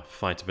proper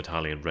fighter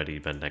battalion ready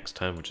then next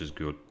turn, which is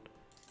good.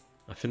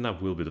 I think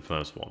that will be the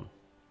first one.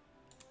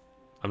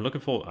 I'm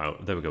looking for... Oh,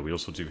 there we go. We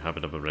also do have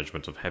another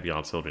regiment of heavy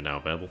artillery now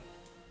available.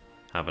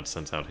 Have it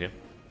sent out here.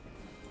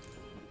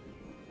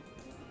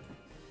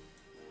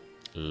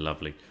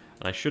 Lovely.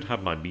 I should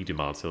have my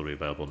medium artillery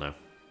available now.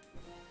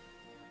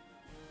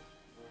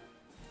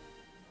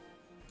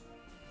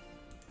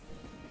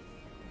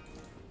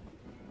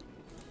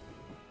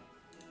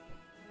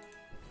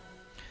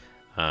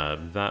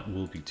 That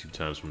will be 2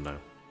 turns from now.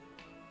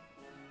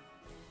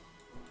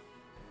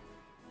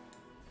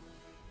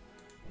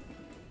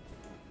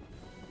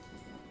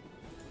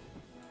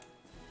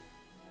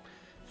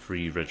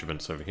 Three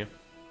regiments over here.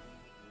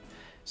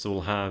 So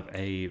we'll have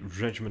a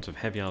regiment of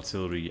heavy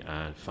artillery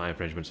and 5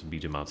 regiments of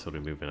medium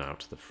artillery moving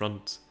out to the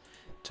front.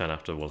 Turn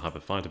after, we'll have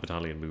a fighter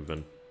battalion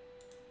moving.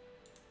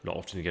 Not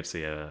often you get to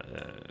see a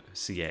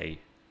CA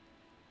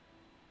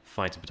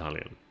fighter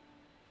battalion.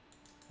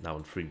 Now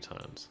in 3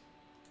 turns.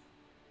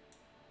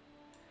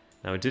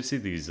 Now I did see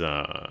these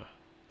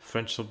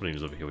French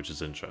submarines over here, which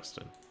is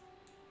interesting.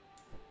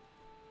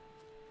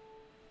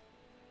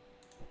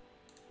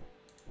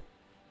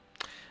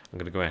 I'm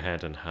going to go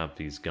ahead and have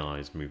these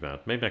guys move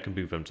out. Maybe I can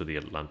move them to the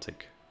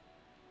Atlantic.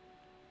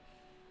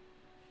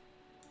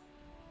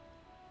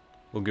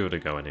 We'll give it a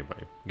go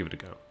anyway. Give it a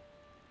go.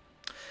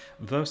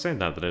 Though saying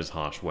that, there is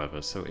harsh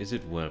weather, so is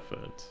it worth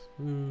it?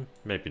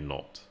 Maybe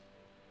not.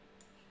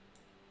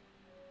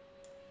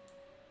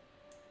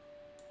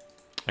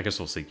 I guess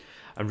we'll see.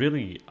 I'm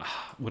really...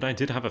 when I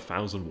did have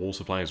 1,000 war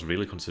supply, I was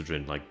really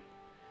considering, like,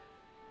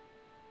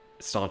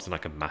 starting,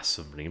 like, a mass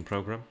submarine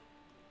program.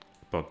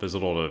 But there's a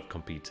lot of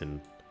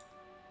competing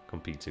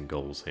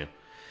goals here.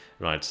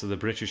 Right, so the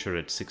British are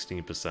at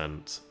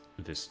 16%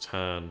 this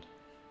turn.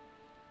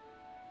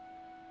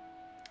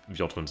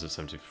 The Ottomans at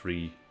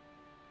 73.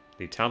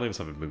 The Italians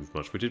haven't moved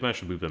much. We did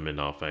manage to move them in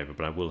our favour,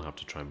 but I will have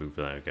to try and move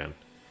there again.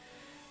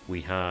 We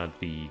had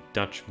the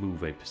Dutch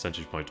move a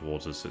percentage point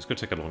towards us, so it's going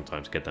to take a long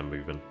time to get them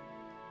moving.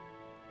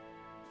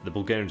 The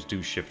Bulgarians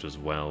do shift as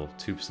well,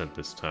 2%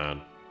 this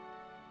turn.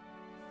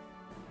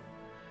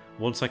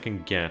 Once I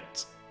can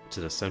get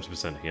to the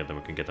 70% here, then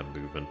we can get them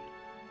moving.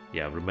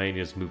 Yeah,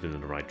 Romania's moving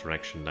in the right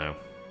direction now.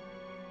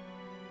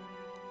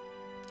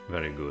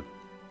 Very good.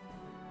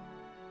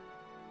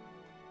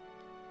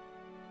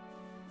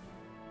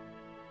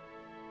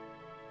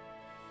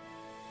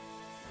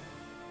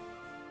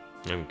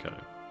 Okay.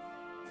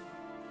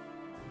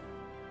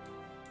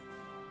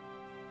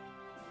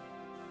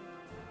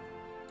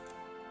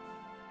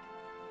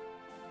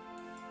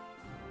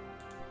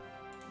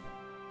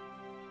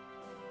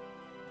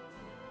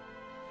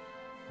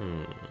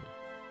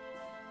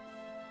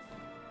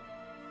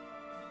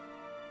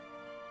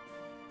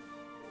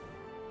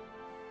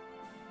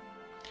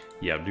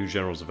 Yeah, new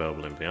generals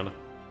available in Vienna.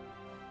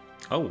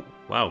 Oh,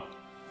 wow.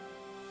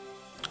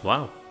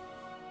 Wow.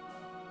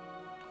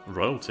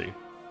 Royalty.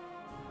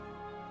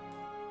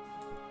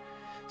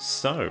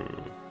 So.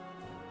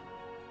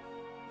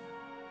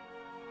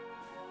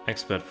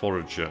 Expert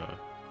Forager.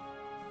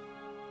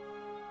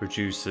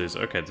 Reduces...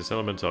 Okay, this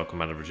elemental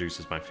commander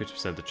reduces by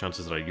 50% the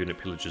chances that our unit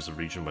pillages a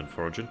region when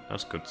foraging.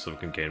 That's good, so we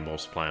can gain more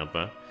supply out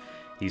there.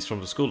 He's from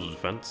the School of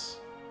Defense.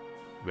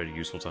 Very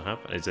useful to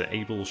have. And he's an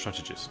able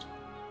strategist.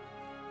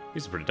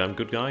 He's a pretty damn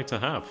good guy to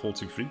have.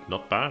 43,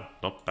 not bad,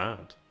 not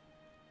bad.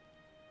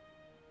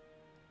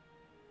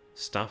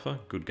 Staffer,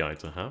 good guy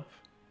to have.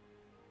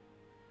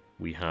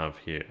 We have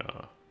here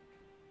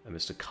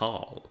Mr.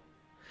 Carl.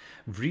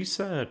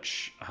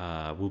 Research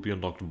will be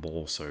unlocked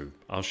more, so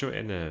I'll show it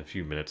in a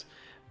few minutes.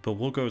 But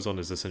what goes on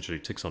is essentially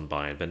ticks on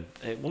by, and then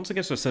once it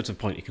gets to a certain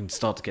point, you can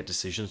start to get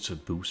decisions to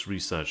boost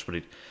research,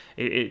 but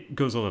it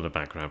goes on in the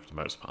background for the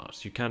most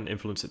part. You can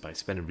influence it by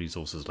spending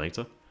resources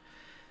later.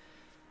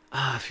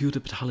 Feud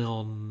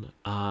battalion.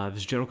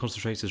 This general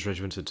concentrates his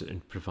regimented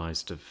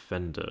improvised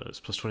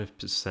defenders. Plus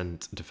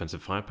 20%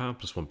 defensive firepower,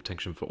 plus 1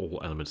 protection for all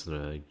elements in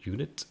the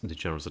unit the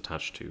general is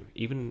attached to.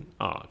 Even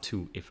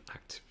R2 if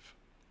active.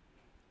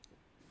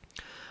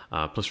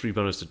 Plus 3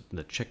 bonus to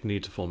the check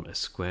need to form a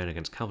square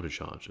against cavalry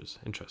charges.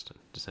 Interesting.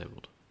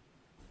 Disabled.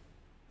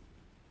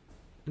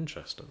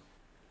 Interesting.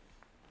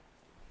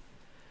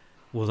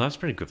 Well, that's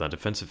pretty good. That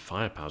defensive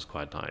firepower is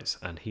quite nice,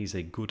 and he's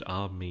a good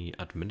army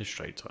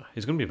administrator.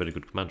 He's going to be a very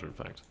good commander, in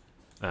fact.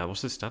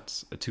 What's his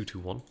stats? A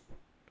 221.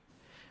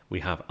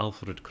 We have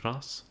Alfred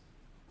Kras.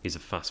 He's a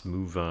fast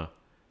mover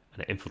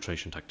and an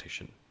infiltration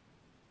tactician.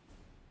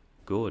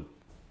 Good.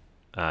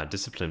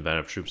 Discipline there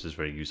of troops is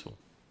very useful.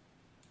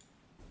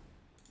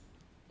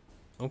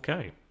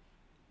 Okay.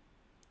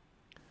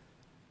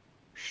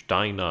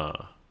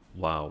 Steiner.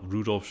 Wow.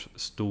 Rudolf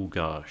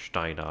Stuger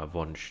Steiner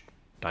von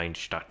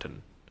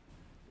Steinstatten.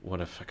 What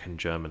a fucking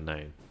German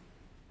name.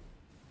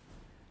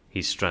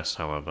 He's stressed,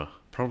 however.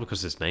 Probably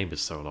because his name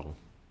is so long.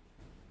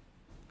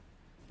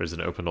 But he's an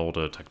open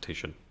order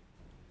tactician.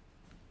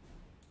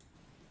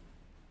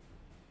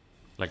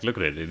 Like, look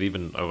at it. It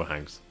even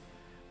overhangs.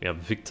 We have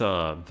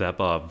Victor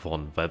Weber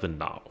von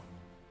Webenau.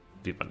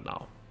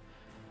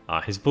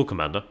 His bull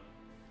commander,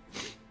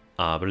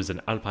 but is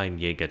an Alpine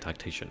Jaeger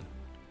tactician,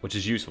 which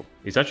is useful.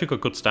 He's actually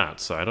got good stats,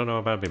 so I don't know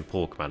about being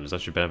poor commander. He's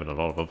actually better than a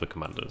lot of other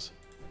commanders.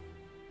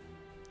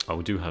 Oh,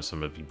 we do have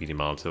some of the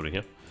medium artillery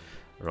here.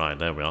 Right,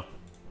 there we are.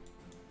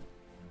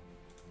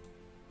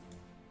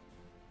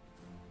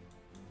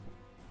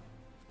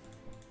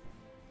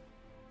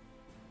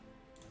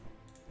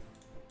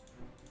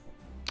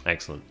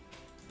 Excellent.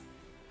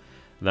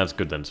 That's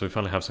good then. So we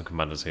finally have some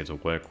commanders here to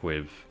work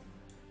with.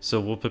 So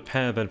we'll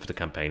prepare then for the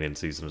campaigning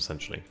season,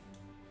 essentially.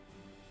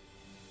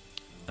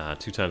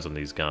 2 turns on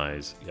these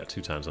guys. Yeah,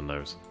 2 turns on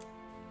those.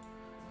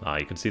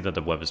 You can see that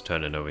the weather's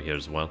turning over here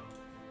as well.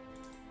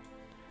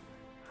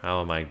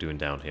 How am I doing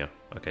down here?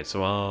 Okay,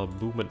 so our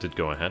movement did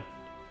go ahead.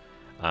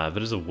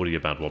 There is a worry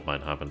about what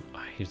might happen.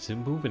 He's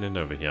moving in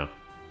over here.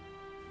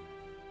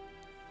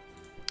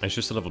 It's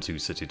just a level 2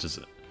 city,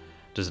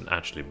 doesn't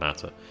actually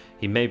matter.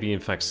 He may be in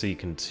fact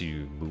seeking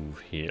to move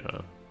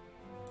here.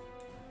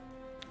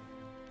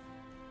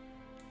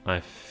 I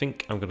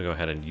think I'm going to go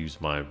ahead and use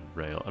my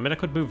rail. I mean, I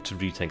could move to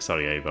retake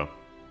Sarajevo.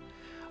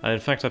 And in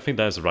fact, I think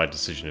that is the right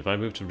decision. If I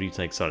move to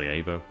retake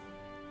Sarajevo,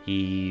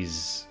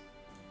 he's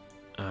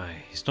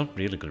not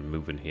really going to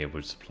move in here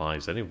with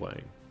supplies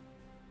anyway.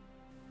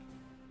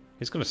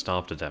 He's going to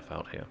starve to death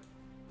out here.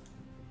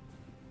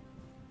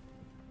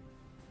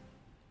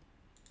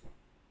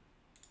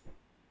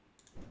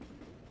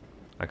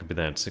 I could be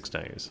there in 6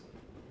 days.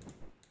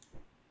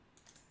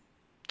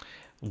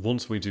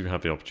 Once we do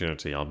have the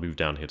opportunity, I'll move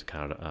down here to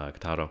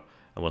Cattaro,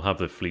 and we'll have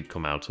the fleet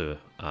come out to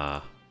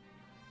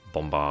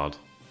bombard.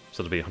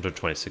 So there'll be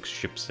 126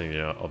 ships in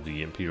here of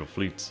the Imperial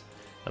fleet,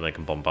 and they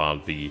can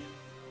bombard the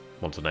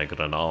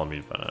Montenegrin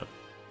army there.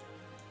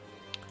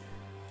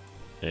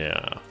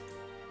 Yeah.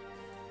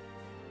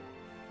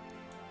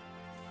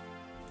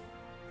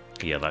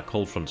 Yeah, that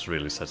cold front's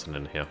really setting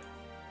in here.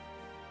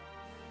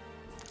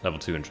 Level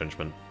 2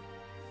 entrenchment.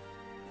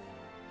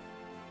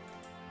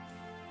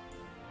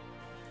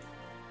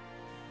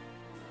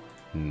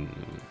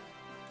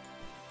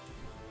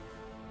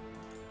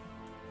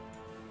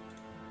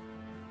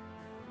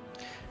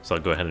 So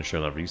I'll go ahead and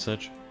show that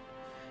research.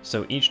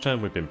 So each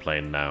turn we've been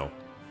playing now,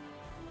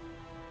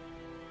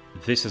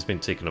 this has been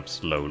taken up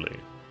slowly.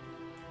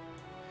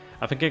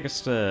 I think it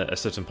gets to a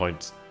certain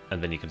point,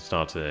 and then you can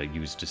start to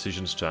use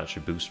decisions to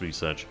actually boost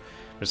research.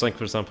 It's like,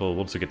 for example,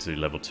 once we get to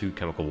level 2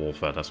 chemical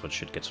warfare, that's when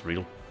shit gets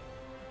real.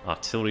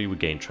 Artillery, we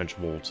gain trench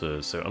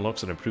mortars, so it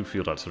unlocks an improved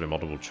field artillery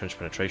model with trench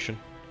penetration.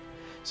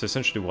 So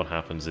essentially what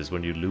happens is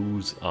when you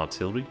lose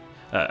artillery,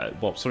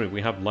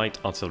 we have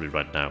light artillery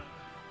right now.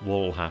 What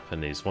will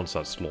happen is once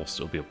that's lost,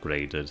 it'll be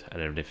upgraded,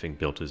 and anything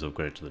built is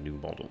upgraded to the new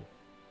model.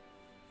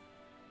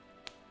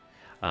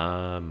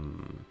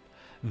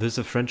 There's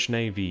a French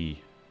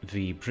Navy.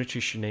 The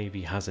British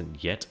Navy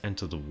hasn't yet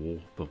entered the war,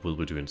 but will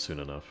be doing soon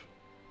enough.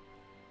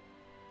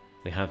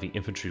 They have the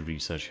infantry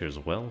research here as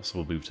well, so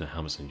we'll move to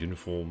helmets and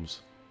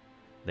uniforms,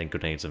 then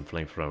grenades and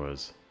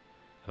flamethrowers,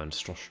 and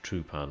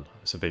Stormtrooper,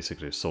 so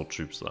basically assault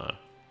troops there.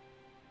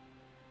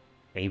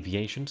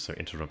 Aviation, so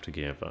interrupter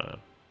gear there.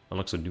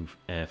 Unlocks a new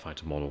air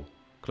fighter model,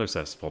 close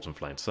air support and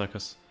flying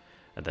circus,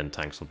 and then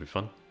tanks will be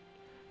fun.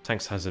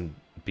 Tanks hasn't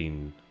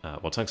been,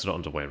 tanks are not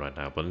underway right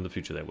now, but in the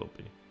future they will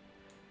be.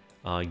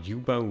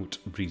 U-boat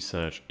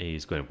research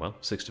is going well,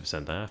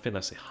 60% there. I think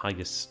that's the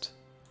highest,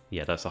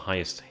 yeah, that's the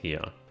highest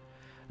here.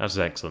 That's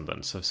excellent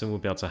then, so soon we'll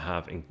be able to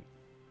have,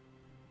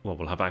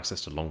 we'll have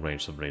access to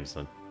long-range submarines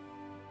then.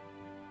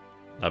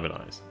 That'd be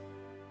nice.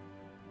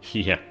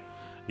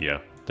 Yeah,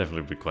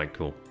 definitely be quite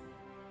cool.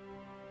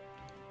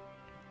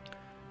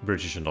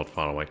 British are not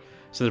far away.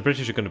 So the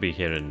British are going to be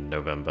here in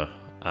November.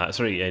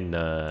 In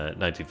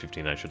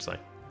 1915, I should say.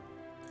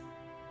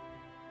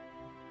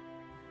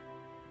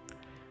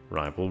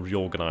 Right, we'll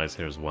reorganize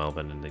here as well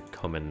then in the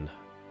coming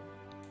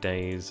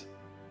days.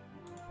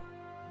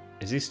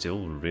 Is he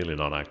still really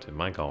not active?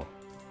 My god.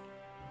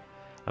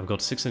 I've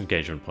got 6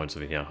 engagement points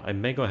over here. I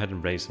may go ahead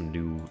and raise some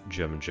new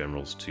German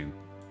generals too.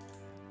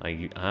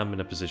 I am in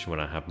a position where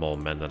I have more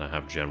men than I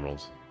have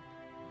generals.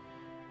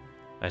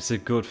 It's a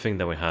good thing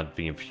that we had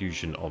the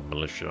infusion of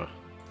militia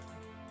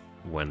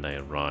when they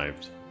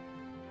arrived.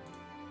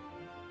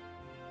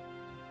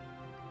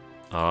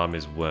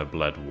 Armies were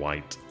bled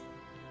white,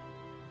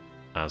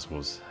 as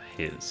was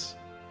his.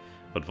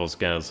 But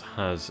Vosges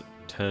has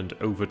turned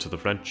over to the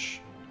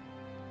French,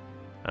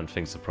 and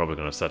things are probably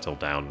going to settle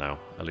down now.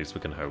 At least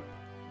we can hope.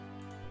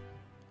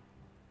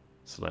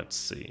 So let's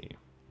see.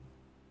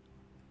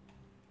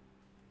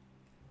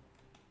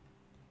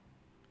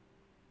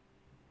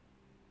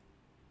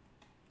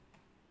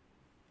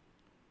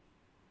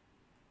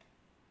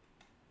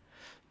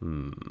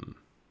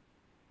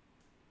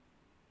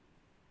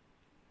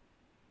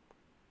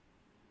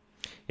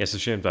 Yeah, it's a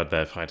shame that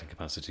their fighting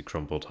capacity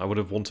crumbled. I would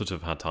have wanted to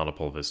have had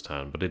Tarnopol this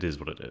turn, but it is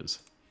what it is.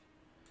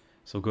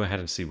 So we'll go ahead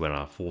and see where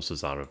our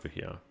forces are over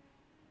here.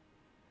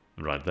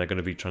 Right, they're going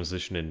to be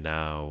transitioning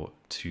now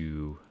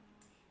to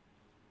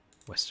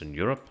Western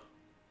Europe.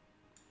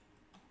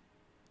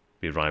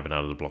 Be arriving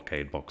out of the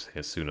blockade box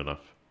here soon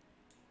enough.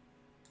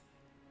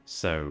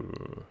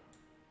 So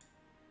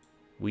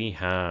We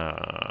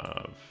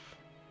have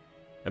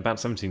about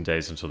 17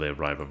 days until they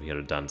arrive over here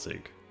at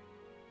Danzig.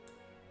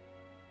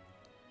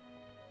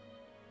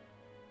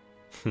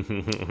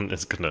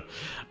 it's gonna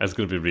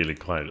be really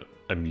quite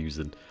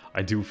amusing.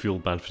 I do feel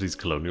bad for these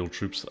colonial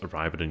troops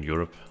arriving in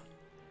Europe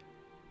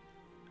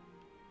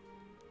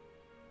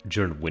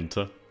during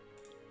winter.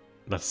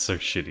 That's so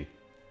shitty.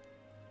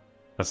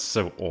 That's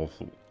so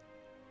awful.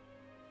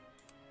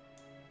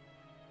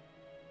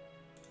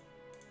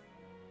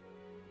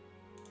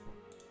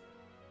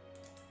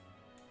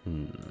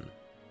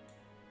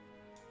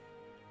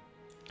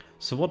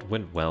 So what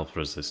went well for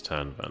us this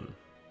turn then?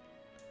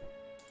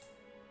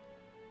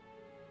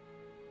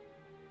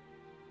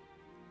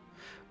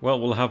 Well,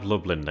 we'll have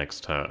Lublin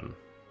next turn.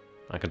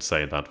 I can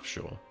say that for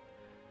sure.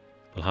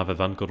 We'll have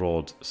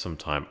Ivangorod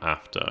sometime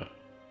after.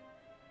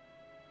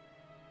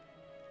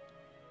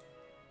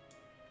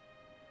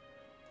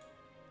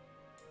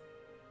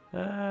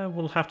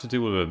 We'll have to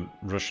do with a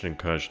Russian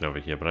incursion over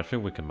here, but I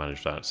think we can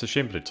manage that. It's a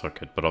shame that it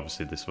took it, but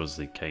obviously this was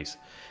the case.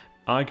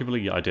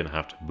 Arguably, I didn't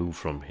have to move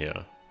from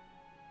here.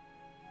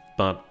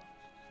 But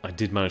I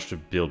did manage to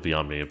build the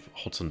army of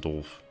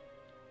Hotzendorf.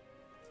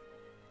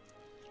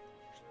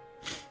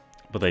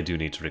 But they do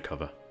need to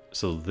recover,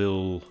 so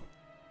they'll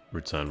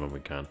return when we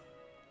can.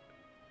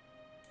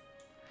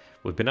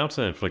 We've been able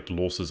to inflict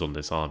losses on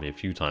this army a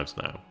few times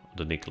now,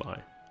 under Nikolai.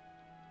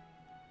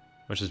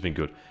 Which has been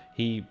good.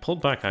 He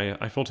pulled back.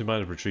 I thought he might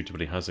have retreated, but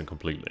he hasn't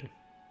completely.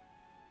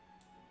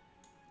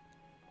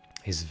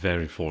 He's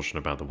very fortunate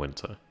about the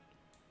winter.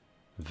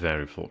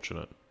 Very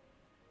fortunate.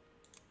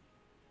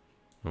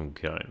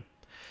 Okay.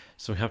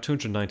 So we have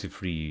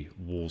 293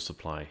 war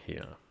supply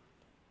here.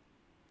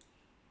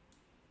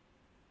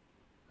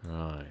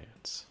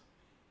 Right.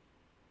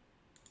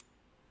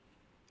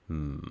 We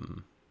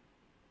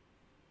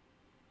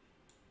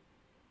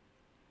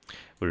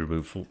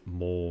remove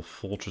more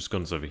fortress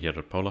guns over here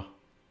at Pola.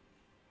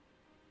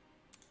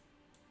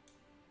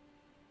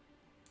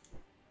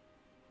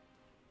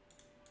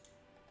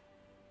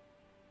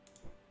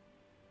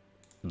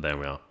 There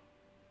we are.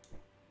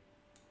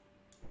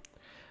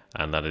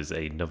 And that is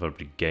another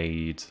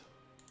brigade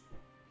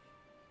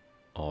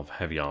of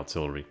heavy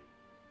artillery.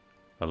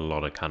 A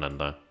lot of cannon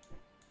there.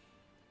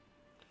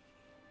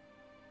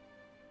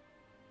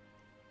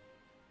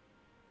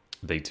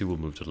 They too will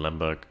move to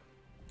Lemberg.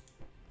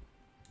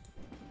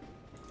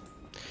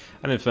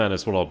 And in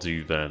fairness, what I'll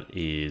do then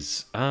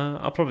is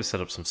I'll probably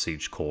set up some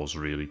siege corps,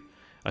 really.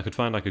 I could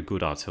find like a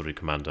good artillery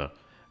commander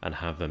and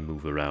have them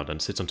move around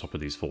and sit on top of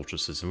these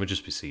fortresses, and we'll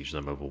just besiege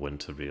them over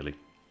winter, really.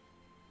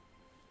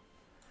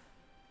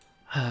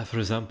 For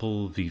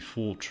example, the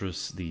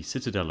fortress, the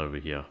citadel over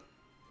here,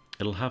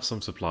 it'll have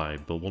some supply,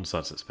 but once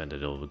that's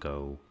expended, it'll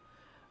go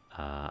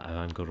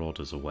Ivangorod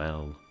as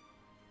well.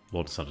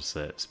 Once that's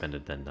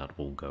expended, then that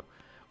will go.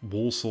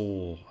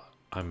 Warsaw,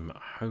 I'm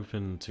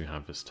hoping to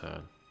have this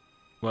turn.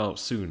 Well,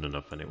 soon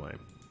enough anyway.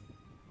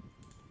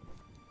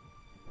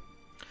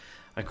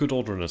 I could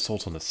order an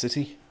assault on the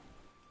city.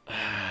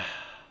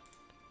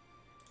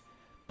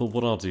 But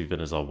what I'll do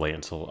then is I'll wait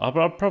until...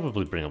 I'll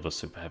probably bring up the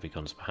super heavy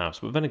guns perhaps,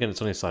 but then again it's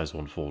only a size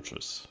 1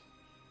 fortress.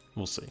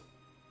 We'll see.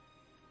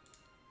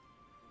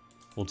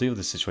 We'll deal with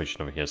this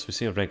situation over here. So we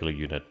see a regular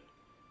unit.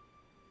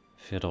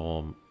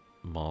 Fyodor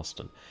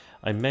Marston.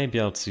 I may be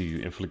able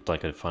to inflict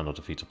like a final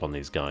defeat upon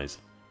these guys.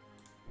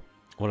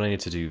 What I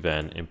need to do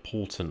then,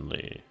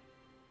 importantly,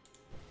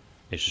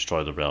 is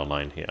destroy the rail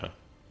line here,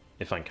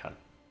 if I can.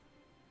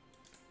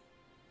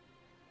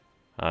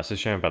 It's a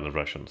shame about the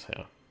Russians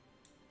here.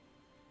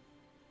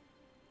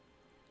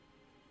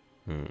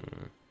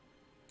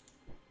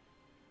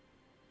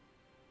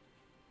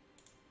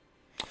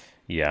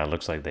 Yeah,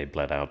 looks like they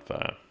bled out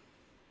there.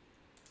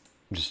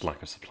 Just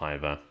lack of supply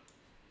there.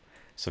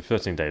 So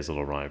 13 days will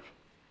arrive.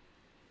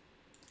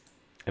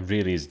 It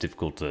really is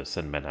difficult to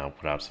send men out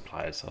without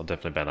supplies. I'll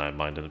definitely bear that in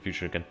mind in the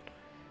future again.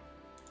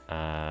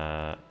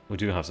 We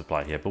do have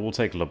supply here, but we'll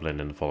take Lublin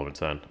in the following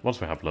turn.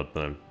 Once we have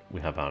Lublin, we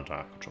have under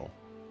our control.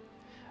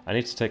 I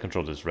need to take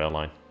control of this rail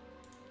line.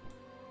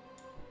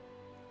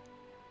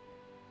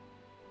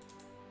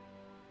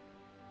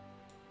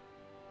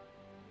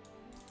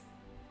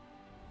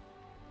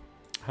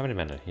 How many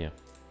men are here?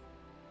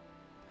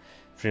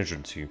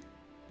 302.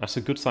 That's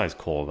a good sized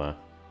corps there.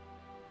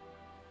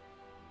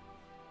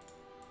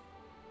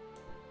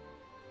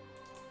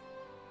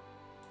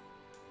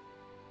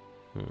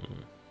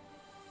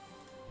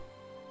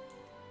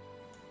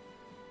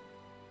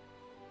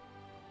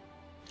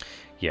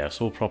 Yeah,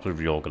 so we'll probably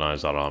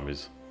reorganize our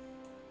armies.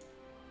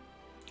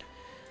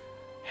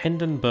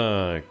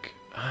 Hindenburg.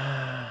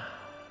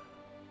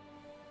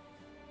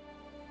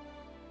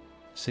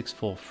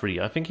 643.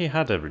 I think he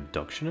had a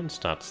reduction in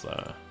stats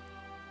there.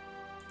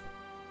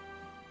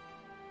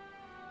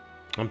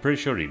 I'm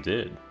pretty sure he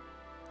did.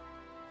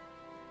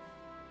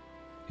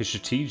 His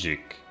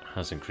strategic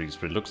has increased,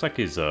 but it looks like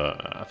his,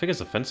 I think his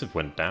offensive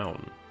went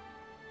down.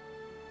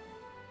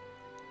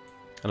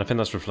 And I think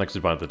that's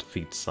reflected by the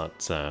defeats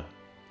that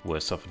were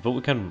suffered, but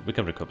we can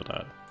recover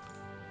that.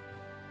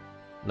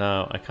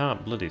 Now, I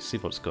can't bloody see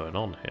what's going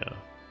on here.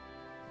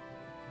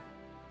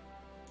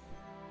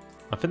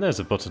 I think there's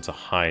a button to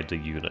hide the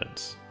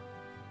units.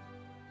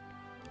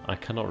 I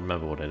cannot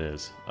remember what it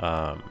is.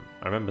 I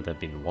remember there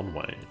being one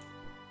way.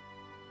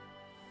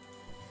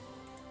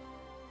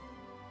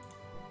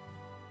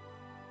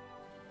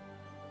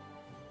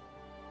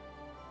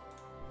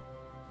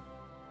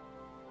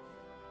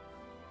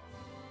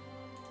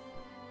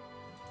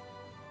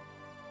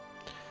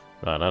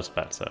 Right, that's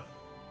better.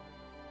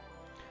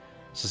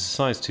 So it's a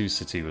size 2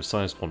 city with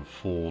size 1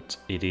 fort.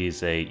 It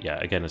is a, yeah,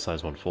 again a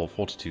size 1 fort,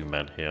 42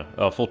 men here.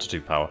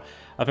 42 power.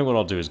 I think what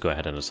I'll do is go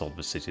ahead and assault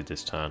the city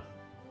this turn.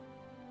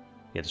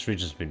 Yeah, this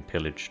region's been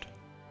pillaged.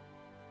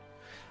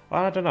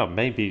 I don't know,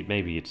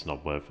 maybe it's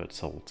not worth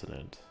assaulting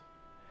it.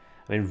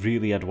 I mean,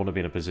 really, I'd want to be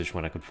in a position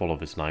when I could follow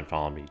this 9th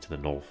army to the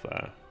north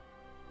there.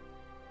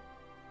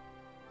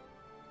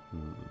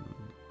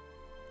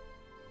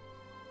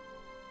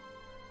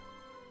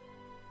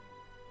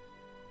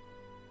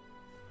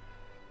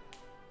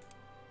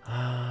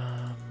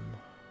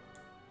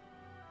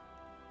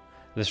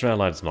 This rail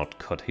line's not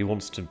cut. He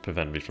wants to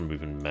prevent me from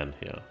moving men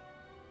here.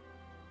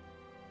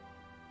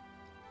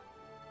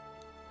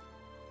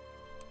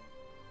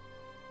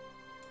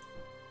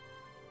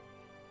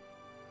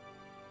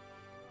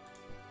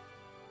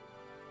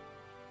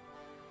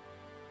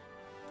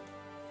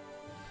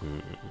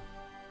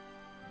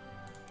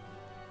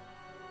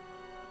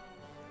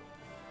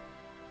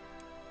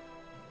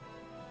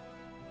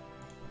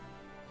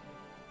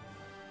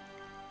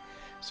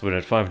 So we're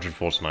at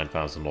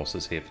 549,000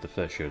 losses here for the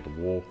first year of the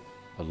war.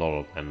 A lot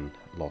of men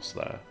lost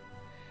there.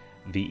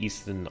 The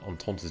Eastern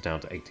Entente is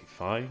down to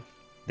 85.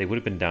 They would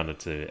have been down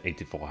to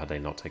 84 had they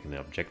not taken the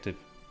objective.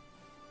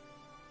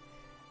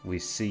 We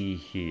see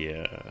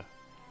here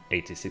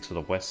 86 for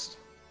the West.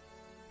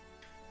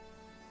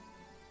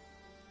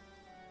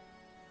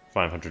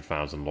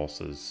 500,000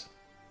 losses.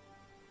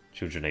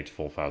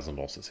 284,000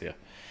 losses here.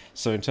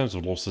 So in terms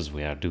of losses,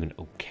 we are doing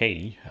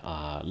okay.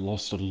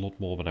 Lost a lot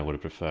more than I would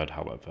have preferred,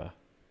 however.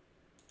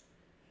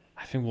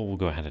 I think what we'll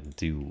go ahead and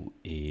do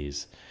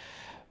is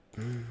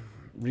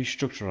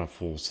restructure our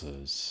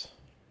forces.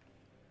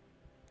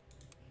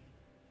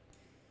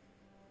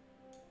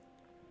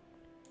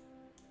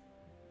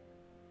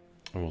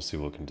 And we'll see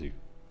what we can do.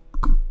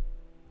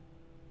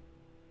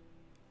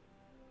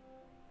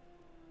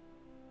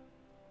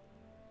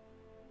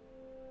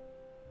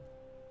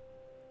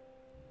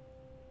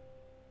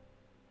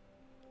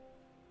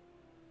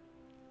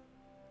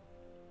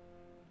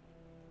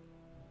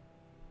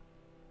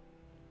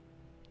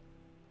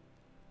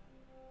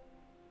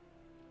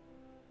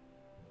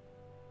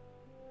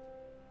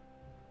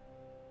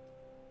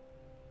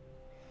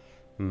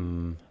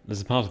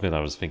 There's a part of me that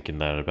I was thinking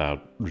there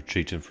about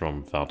retreating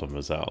from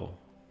Valdemoiselle.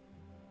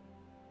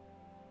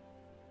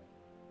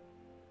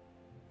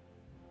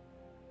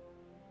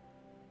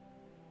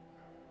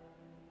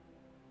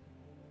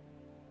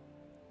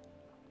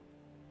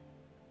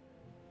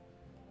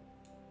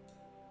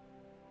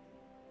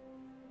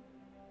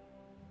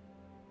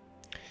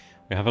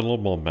 We have a lot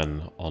more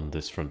men on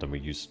this front than we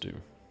used to.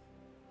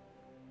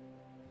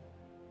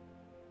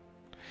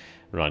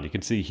 Right, you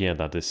can see here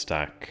that this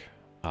stack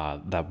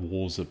that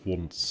was at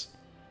once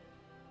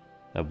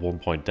at one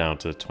point down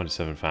to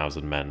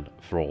 27,000 men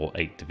for all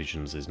 8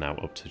 divisions is now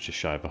up to just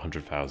shy of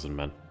 100,000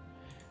 men.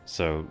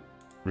 So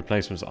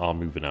replacements are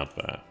moving out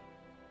there.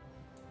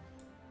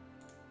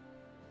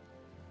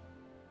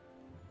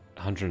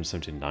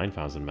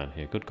 179,000 men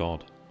here, good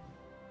god.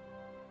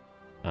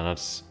 And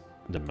that's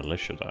the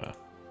militia there.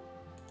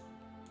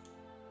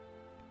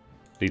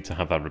 Need to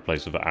have that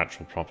replaced with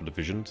actual proper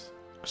divisions,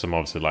 because I'm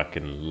obviously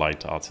lacking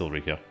light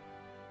artillery here.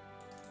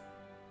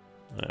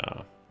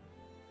 Yeah.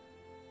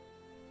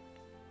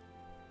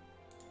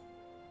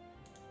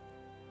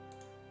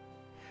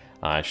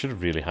 I should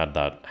have really had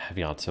that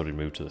heavy artillery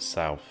move to the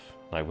south.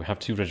 Like, we have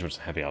 2 regiments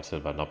of heavy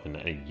artillery, but not in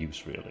any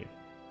use, really.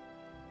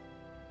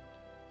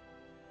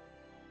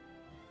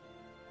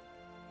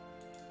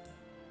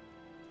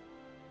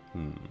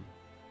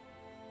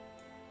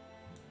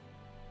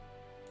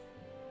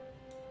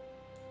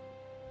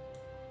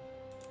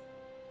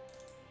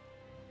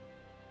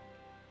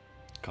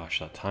 Gosh,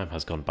 that time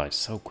has gone by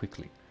so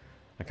quickly.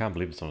 I can't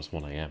believe it's almost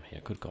 1 AM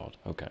here. Good god.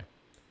 Okay.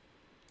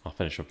 I'll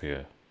finish up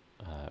here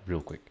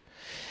real quick.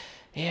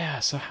 Yeah,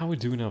 so how are we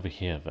doing over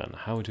here then?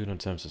 How are we doing in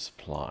terms of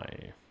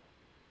supply?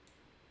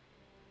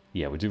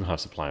 Yeah, we do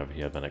have supply over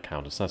here then at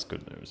Countess. That's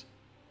good news.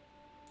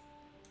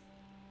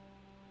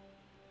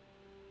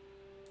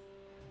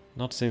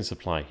 Not seeing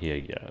supply here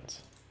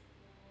yet.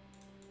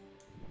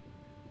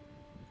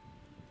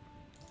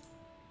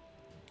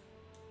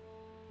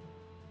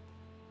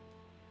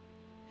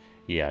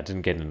 Yeah, I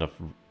didn't get enough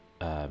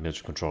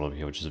military control over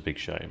here, which is a big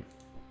shame.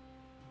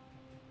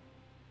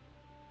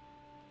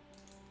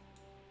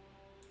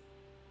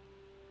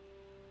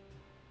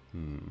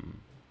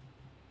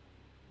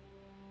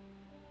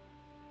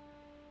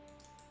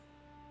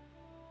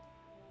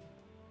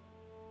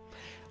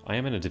 I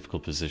am in a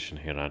difficult position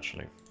here,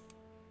 actually.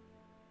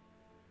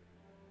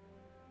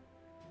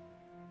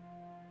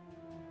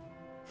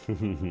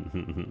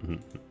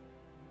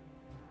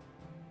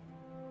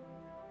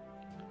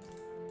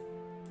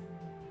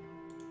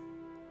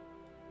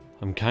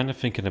 I'm kind of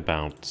thinking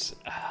about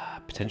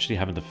potentially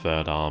having the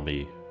Third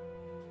Army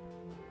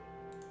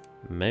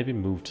maybe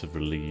move to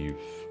relieve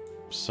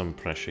some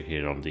pressure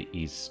here on the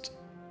east.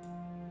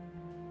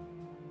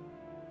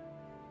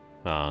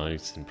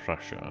 It's in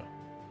Prussia.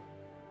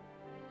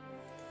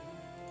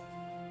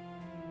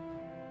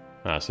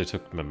 So they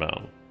took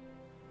Memel.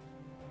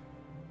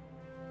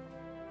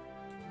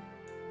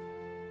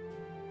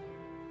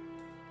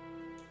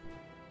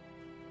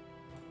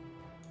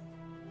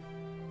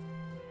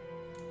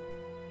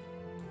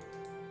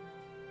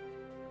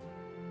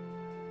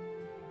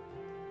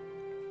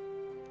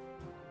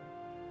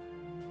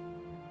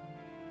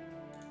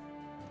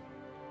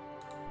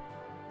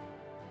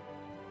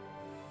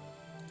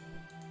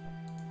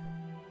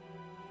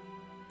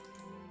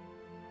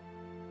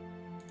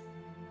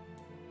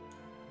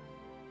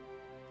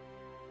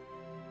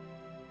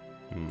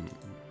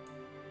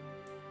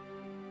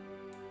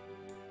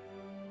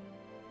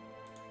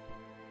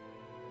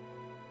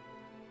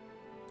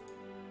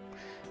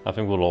 I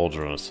think we'll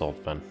order an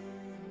assault then.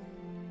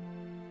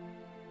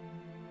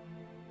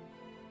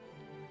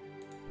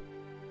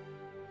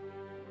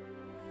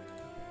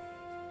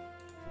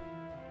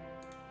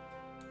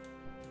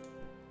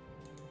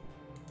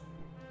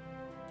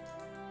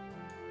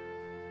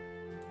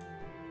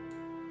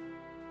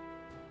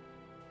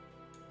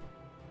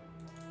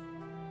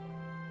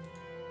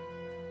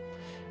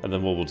 And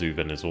then what we'll do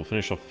then is we'll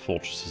finish off the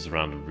fortresses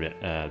around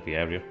the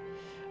area.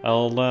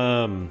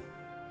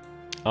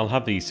 I'll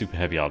have the super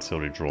heavy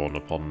artillery drawn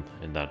upon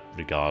in that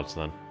regards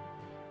then.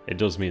 It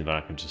does mean that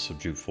I can just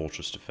subdue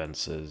fortress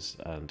defenses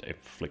and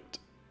inflict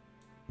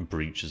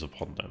breaches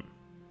upon them.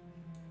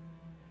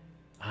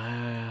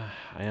 I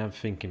am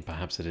thinking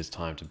perhaps it is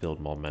time to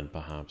build more men,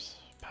 perhaps.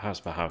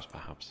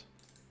 Perhaps.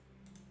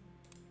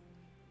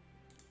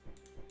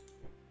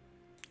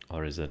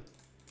 Or is it?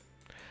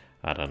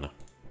 I don't know.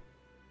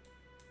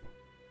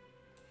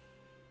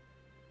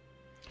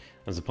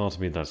 There's a part of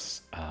me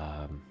that's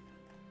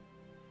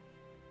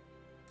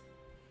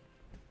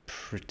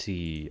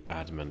pretty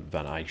adamant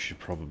that I should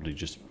probably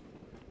just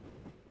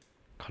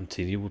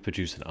continue with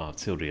producing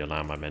artillery,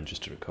 allow my men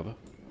just to recover.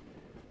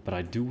 But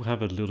I do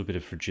have a little bit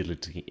of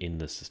fragility in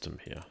the system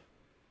here,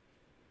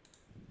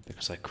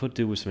 because I could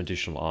do with some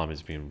additional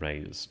armies being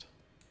raised.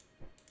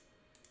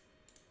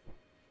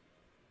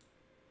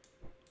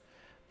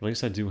 But at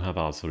least I do have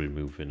artillery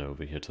moving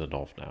over here to the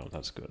north now,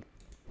 that's good.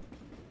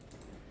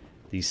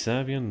 The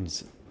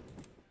Serbians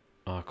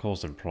are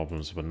causing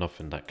problems with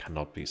nothing that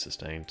cannot be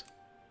sustained.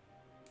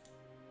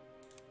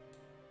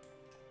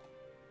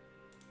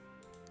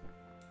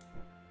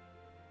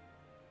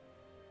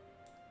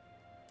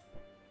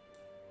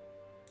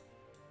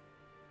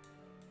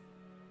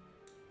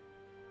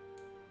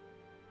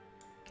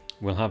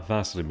 We'll have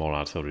vastly more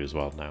artillery as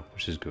well now,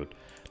 which is good.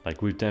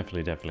 Like, we've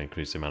definitely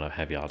increased the amount of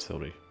heavy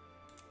artillery.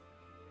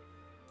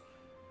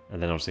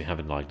 And then obviously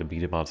having like the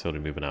medium artillery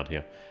moving out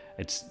here.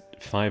 It's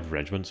 5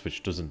 regiments,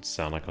 which doesn't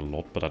sound like a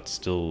lot, but that's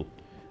still...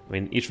 I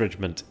mean, each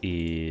regiment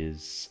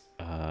is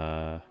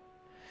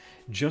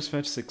just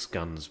 36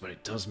 guns, but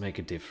it does make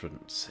a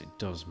difference. It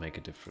does make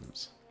a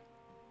difference.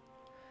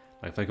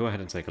 Like, if I go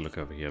ahead and take a look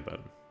over here, then...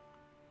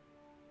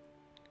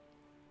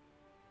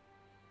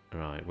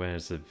 Right,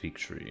 where's the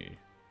victory?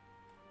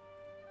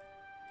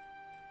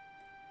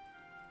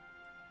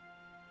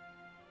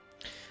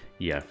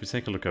 Yeah, if we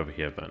take a look over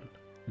here, then...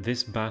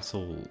 This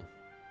battle...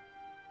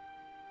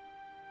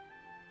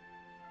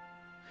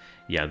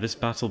 Yeah, this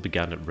battle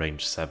began at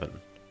range 7.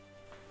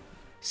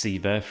 See,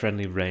 their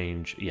friendly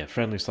range... Yeah,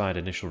 friendly side,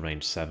 initial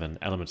range 7.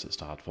 Elements at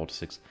start, 4 to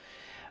 6.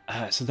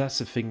 So that's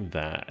the thing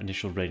there.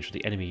 Initial range for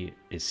the enemy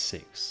is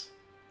 6.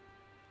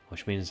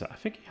 Which means that I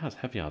think he has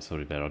heavy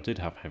artillery there, or did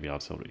have heavy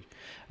artillery.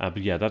 But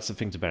yeah, that's the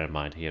thing to bear in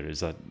mind here,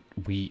 is that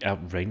we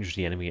outranged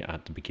the enemy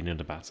at the beginning of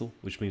the battle,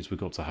 which means we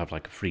got to have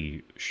like a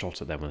free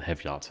shot at them with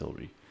heavy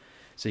artillery.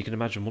 So you can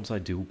imagine once I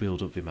do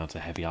build up the amount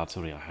of heavy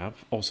artillery I have.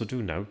 Also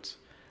do note,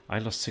 I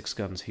lost 6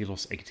 guns, he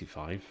lost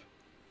 85.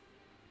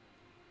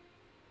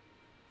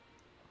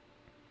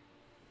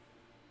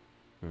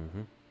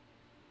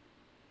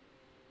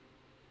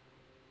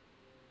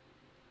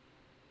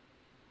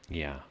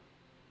 Yeah.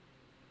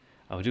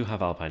 Oh, we do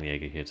have Alpine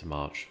Jaeger here to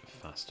march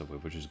faster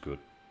with, which is good.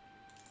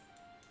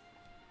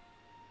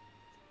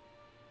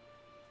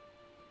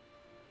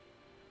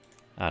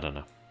 I don't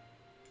know.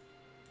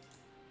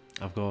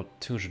 I've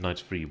got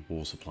 293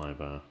 war supply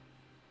there.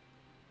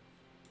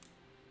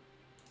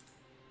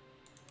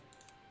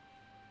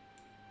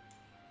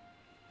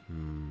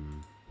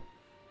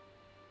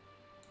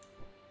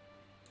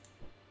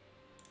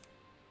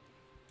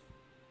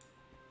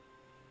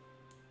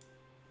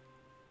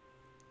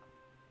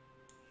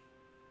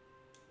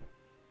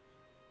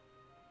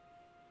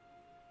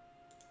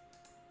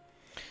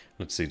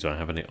 Let's see, do I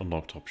have any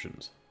unlocked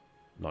options?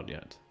 Not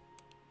yet.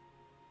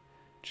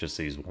 Just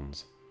these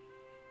ones.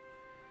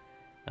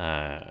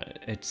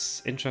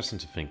 It's interesting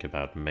to think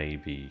about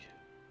maybe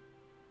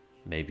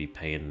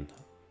paying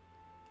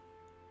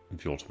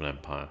the Ottoman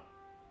Empire.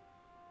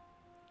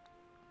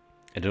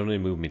 It only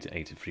moved me to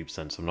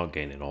 83%, so I'm not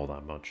gaining all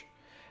that much.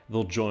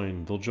 They'll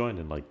join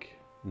in like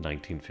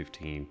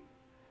 1915.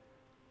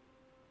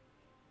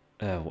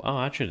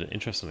 Actually,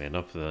 interestingly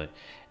enough,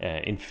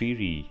 in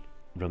theory,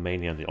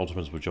 Romania and the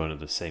Ottomans would join at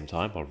the same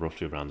time, or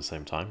roughly around the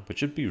same time, which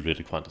should be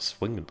really quite a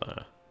swing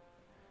there.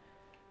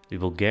 The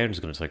Bulgarians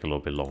are going to take a little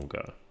bit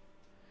longer.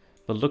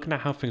 But looking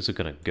at how things are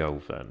going to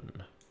go then...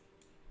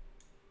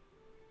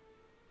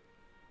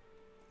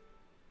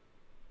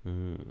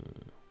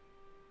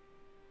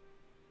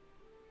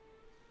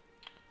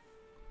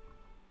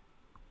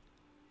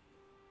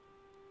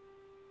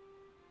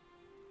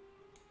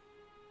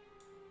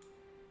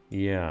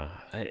 Yeah,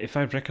 if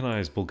I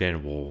recognize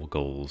Bulgarian war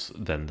goals,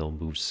 then they'll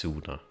move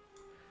sooner.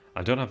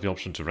 I don't have the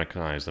option to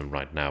recognize them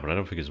right now, but I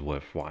don't think it's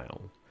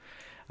worthwhile.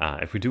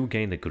 If we do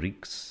gain the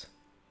Greeks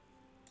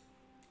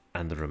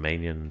and the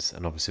Romanians,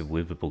 and obviously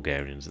with the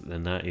Bulgarians,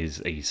 then that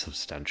is a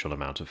substantial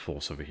amount of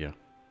force over here.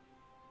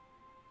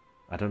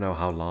 I don't know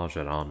how large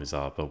their armies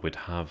are, but we'd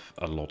have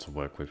a lot to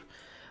work with.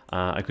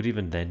 I could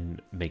even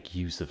then make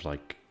use of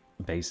like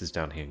bases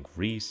down here in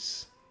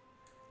Greece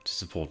to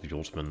support the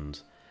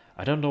Ottomans.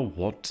 I don't know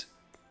what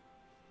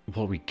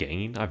we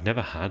gain. I've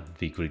never had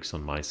the Greeks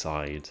on my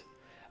side.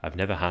 I've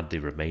never had the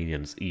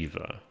Romanians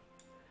either.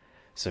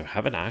 So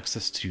having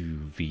access to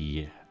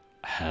the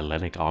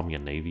Hellenic army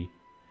and navy,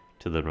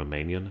 to the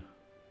Romanian,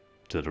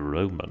 to the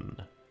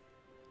Roman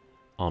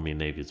army and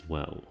navy as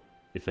well,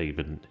 if they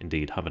even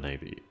indeed have a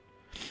navy,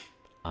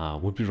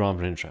 would be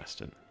rather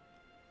interesting.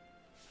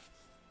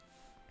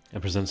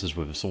 It presents us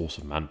with a source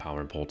of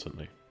manpower,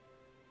 importantly.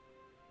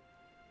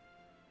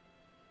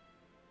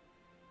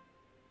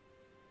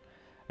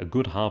 A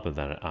good harbour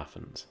there at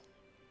Athens.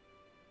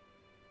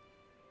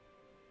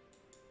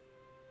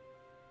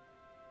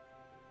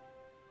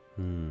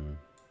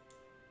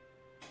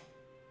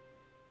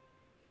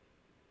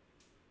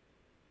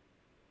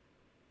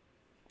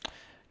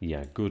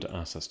 Yeah, good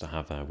assets to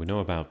have there. We know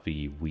about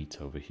the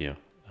wheat over here,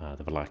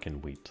 the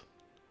Valachian wheat.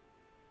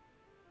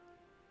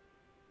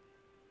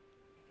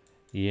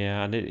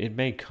 Yeah, and it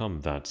may come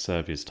that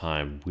Serbia's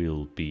time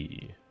will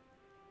be...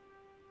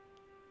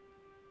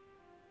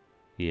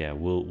 Yeah,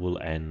 will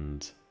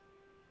end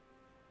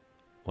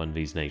when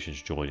these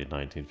nations join in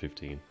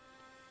 1915.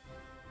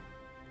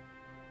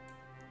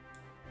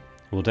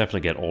 We'll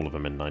definitely get all of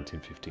them in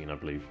 1915, I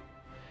believe.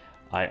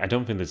 I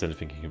don't think there's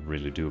anything he can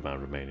really do about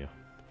Romania.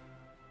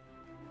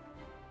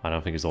 I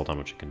don't think it's all that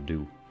much he can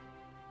do.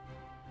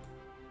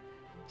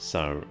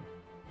 So,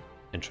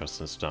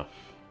 interesting stuff.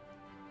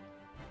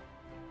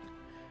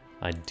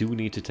 I do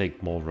need to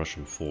take more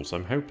Russian forts.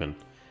 I'm hoping.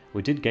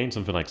 We did gain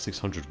something like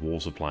 600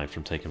 war supply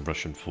from taking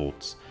Russian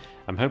forts.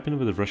 I'm hoping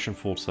with the Russian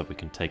forts that we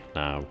can take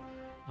now,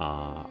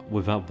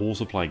 with that war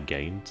supply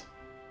gained,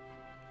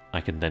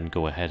 I can then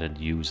go ahead and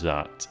use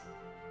that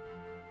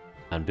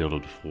and build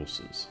up the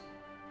forces.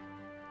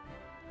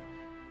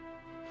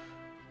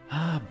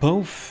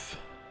 Both.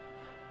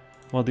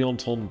 Well, the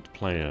Entente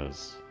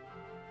players.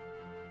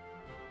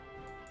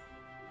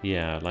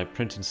 Yeah, like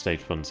printing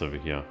state funds over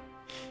here.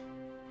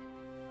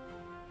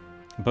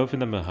 Both of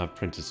them have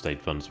printed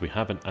state funds. We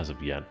haven't as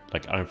of yet.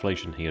 Like, our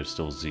inflation here is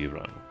still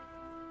 0.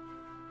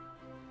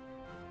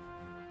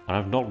 And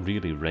I've not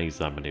really raised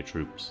that many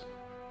troops.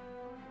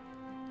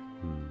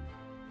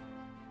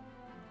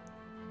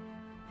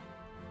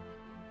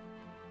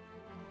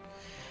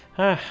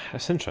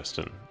 That's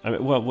interesting. I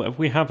mean, well,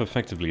 we have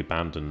effectively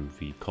abandoned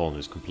the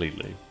colonies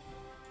completely.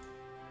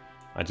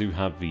 I do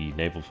have the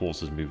naval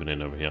forces moving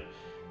in over here.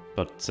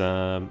 But,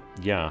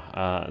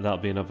 yeah, that'll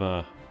be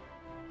another...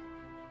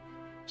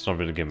 It's not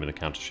really giving me the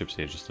counter ships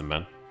here, just the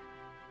men.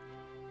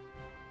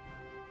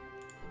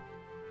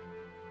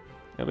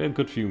 Yeah, we have a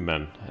good few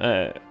men.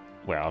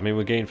 Well, I mean,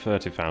 we gained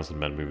 30,000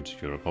 men moving to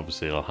Europe.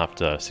 Obviously, I'll have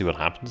to see what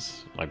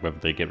happens, like whether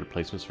they get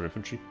replacements for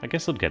infantry. I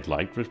guess they'll get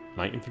light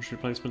infantry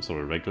replacements or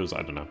irregulars,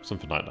 I don't know,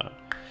 something like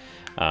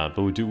that.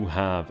 But we do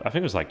have, I think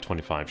it was like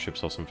 25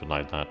 ships or something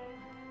like that.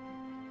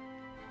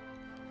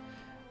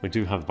 We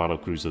do have the battle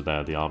cruiser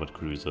there, the armored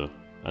cruiser,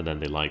 and then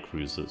the light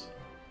cruisers.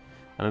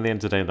 And at the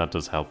end of the day, that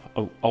does help.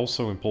 Oh,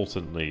 also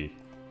importantly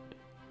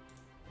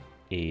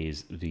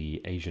is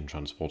the Asian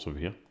transport over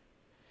here.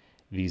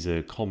 These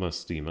are commerce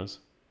steamers,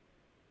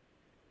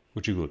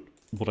 which are good.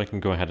 What I can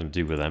go ahead and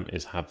do with them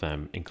is have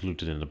them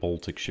included in the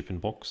Baltic shipping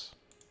box.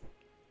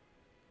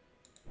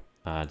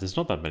 There's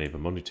not that many of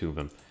them, only 2 of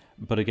them.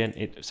 But again,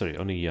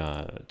 only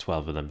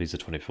 12 of them. These are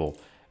 24.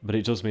 But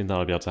it does mean that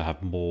I'll be able to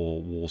have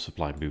more war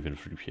supply moving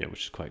through here,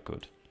 which is quite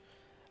good.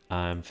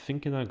 I'm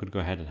thinking that I'm going to go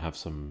ahead and have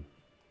some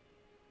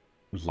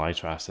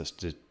lighter assets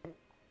to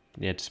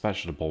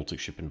dispatch the Baltic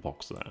shipping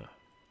box there.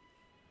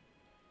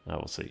 I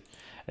will see.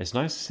 It's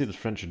nice to see the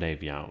French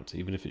Navy out,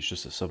 even if it's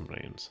just the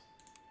submarines.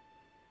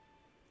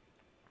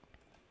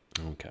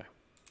 Okay.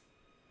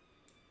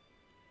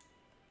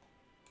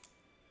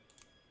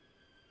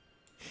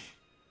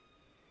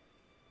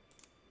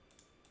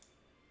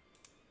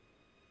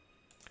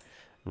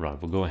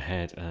 Right, we'll go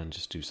ahead and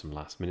just do some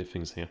last minute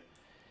things here.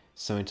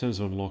 So in terms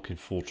of unlocking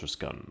fortress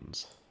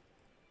guns,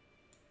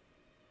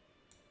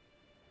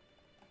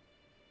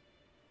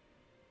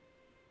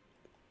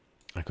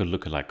 I could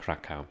look at like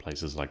Krakow and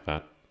places like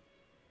that.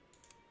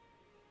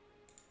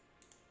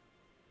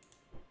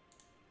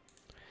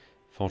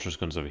 Fortress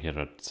guns over here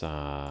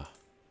at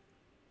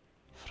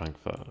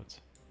Frankfurt.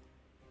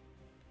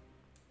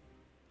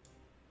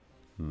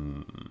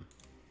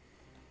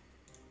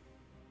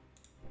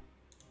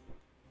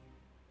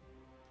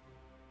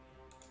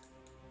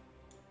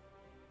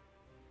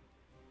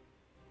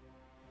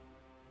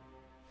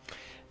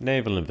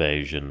 Naval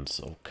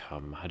invasions. Oh,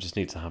 come. I just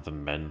need to have the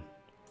men.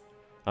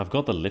 I've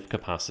got the lift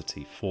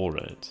capacity for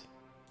it.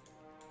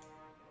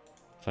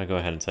 If I go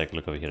ahead and take a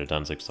look over here at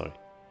Danzig, sorry.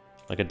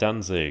 Like at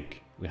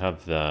Danzig, we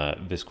have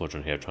this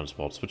squadron here,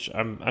 transports, which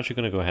I'm actually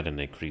going to go ahead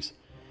and increase.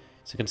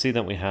 So you can see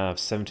that we have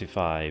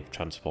 75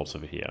 transports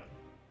over here.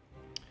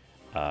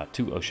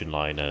 2 ocean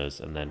liners,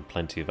 and then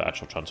plenty of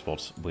actual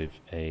transports with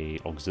a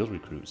auxiliary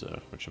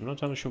cruiser, which I'm not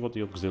entirely sure what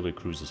the auxiliary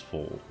cruiser is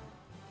for.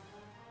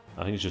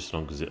 I think it's just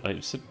an auxiliary.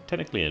 It's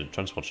technically a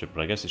transport ship,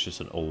 but I guess it's just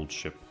an old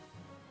ship.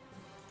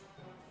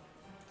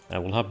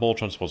 We'll have more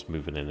transports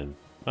moving in, and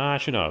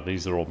actually no,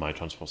 these are all my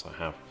transports I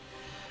have.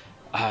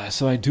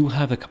 So I do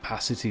have the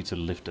capacity to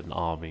lift an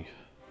army.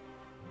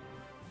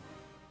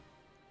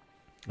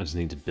 I just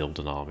need to build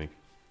an army,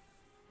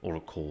 or a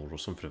corps, or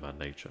something of that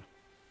nature.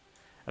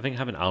 I think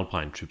having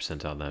Alpine troops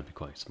sent out there would be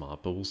quite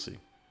smart, but we'll see.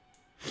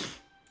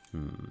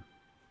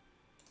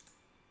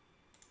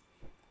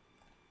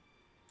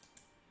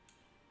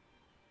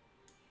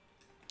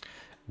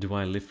 Do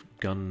I lift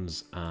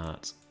guns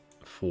at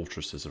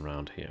fortresses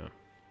around here?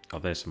 Oh,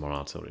 there's some more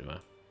artillery there.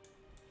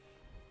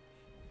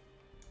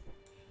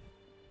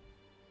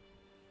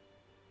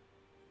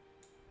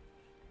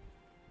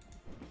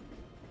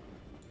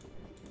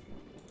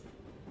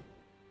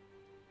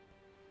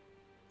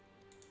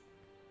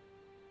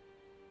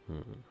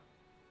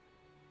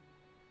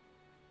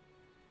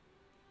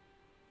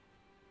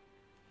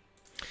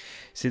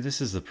 See,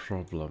 this is the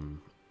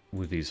problem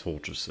with these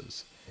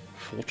fortresses.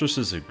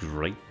 Fortresses are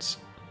great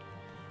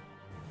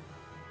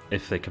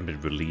if they can be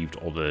relieved,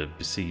 or the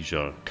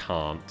besieger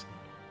can't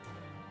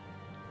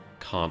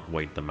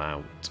wait them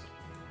out.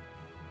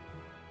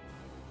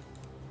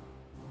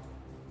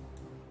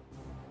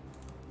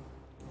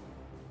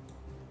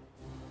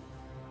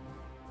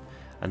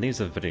 And these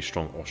are very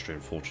strong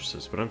Austrian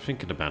fortresses, but I'm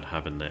thinking about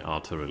having the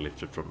artillery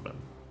lifted from them.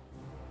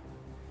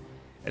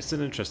 It's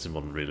an interesting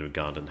one really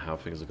regarding how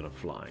things are going to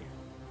fly.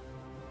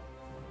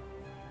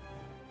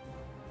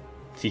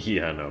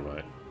 Yeah, I know,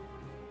 right?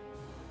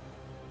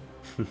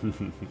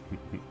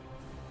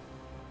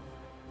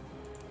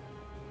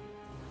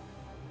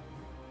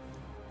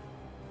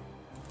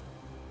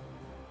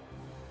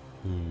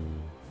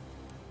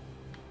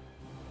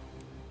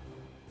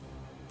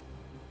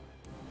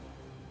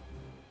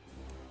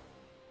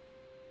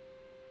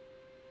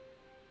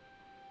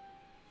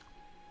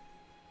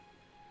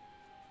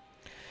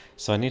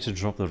 So I need to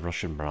drop the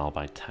Russian morale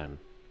by 10.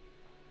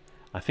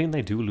 I think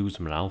they do lose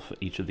morale for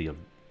each of the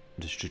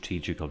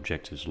strategic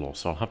objectives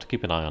lost, so I'll have to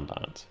keep an eye on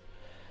that.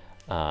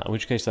 In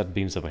which case that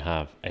means that we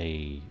have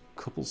a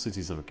couple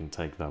cities that we can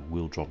take that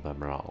will drop their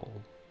morale.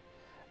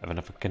 And then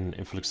if I can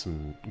inflict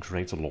some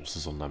greater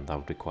losses on them, that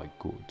would be quite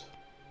good.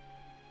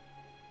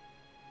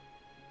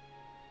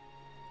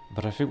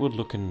 But I think we're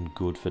looking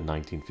good for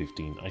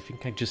 1915. I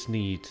think I just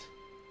need...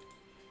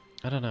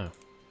 I don't know.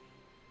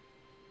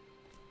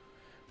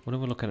 What are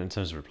we looking at in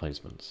terms of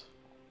replacements?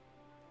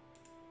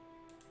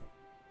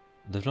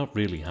 They've not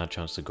really had a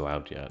chance to go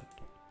out yet.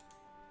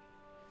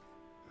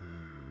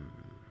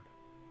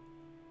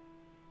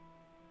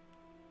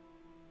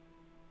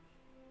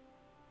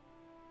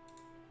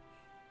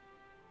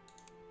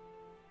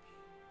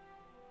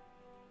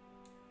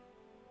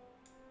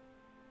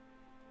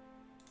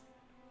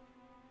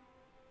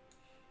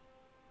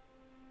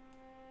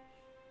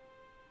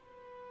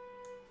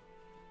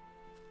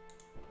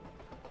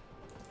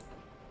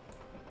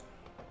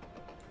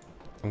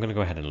 I'm going to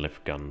go ahead and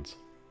lift guns.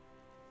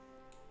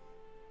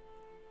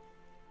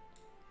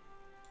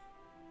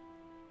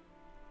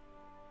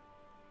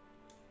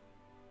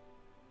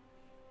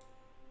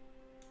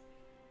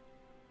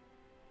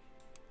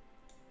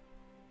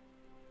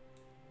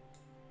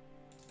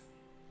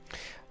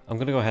 I'm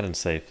going to go ahead and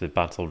say if the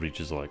battle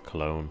reaches like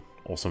Cologne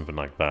or something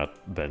like that,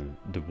 then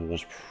the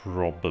war's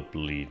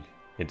probably...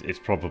 It's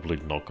probably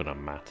not going to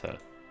matter.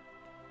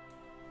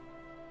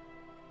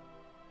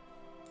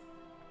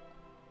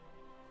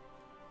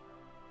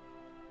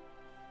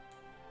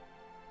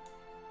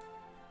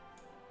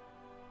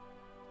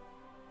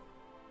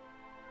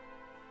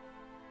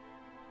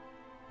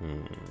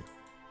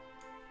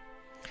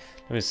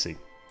 Let me see.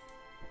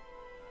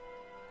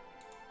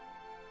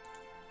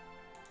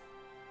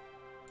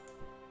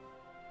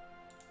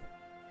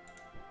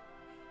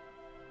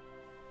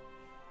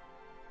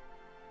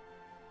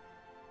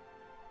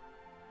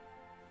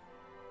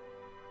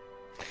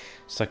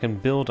 So I can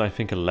build, I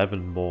think,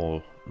 11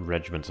 more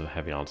regiments of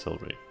heavy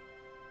artillery.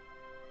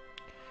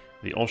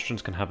 The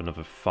Austrians can have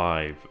another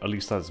 5. At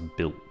least that's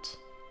built.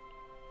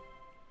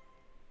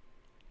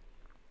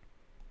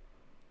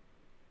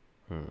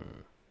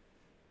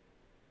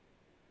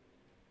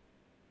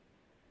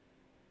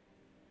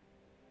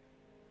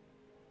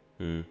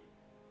 I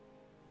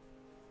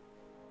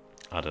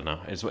don't know.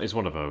 It's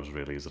one of those,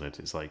 really, isn't it?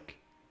 It's like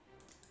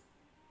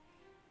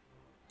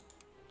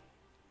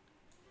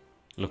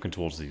looking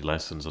towards the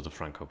lessons of the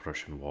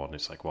Franco-Prussian War, and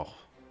it's like, well,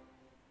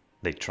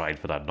 they tried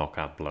for that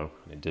knockout blow,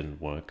 and it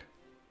didn't work.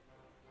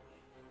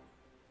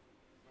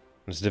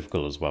 And it's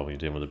difficult as well when you're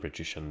dealing with the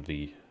British and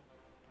the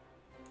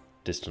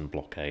distant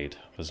blockade.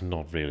 There's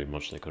not really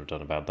much they could have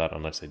done about that,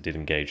 unless they did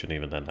engage, and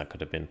even then that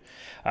could have been...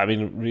 I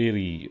mean,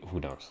 really, who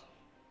knows?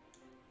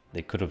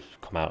 They could have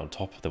come out on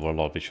top. There were a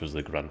lot of issues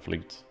with the Grand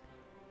Fleet.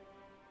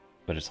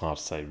 But it's hard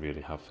to say,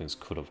 really, how things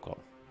could have gone.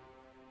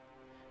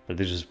 But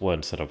they just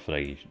weren't set up for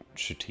a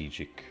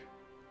strategic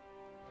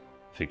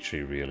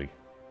victory, really.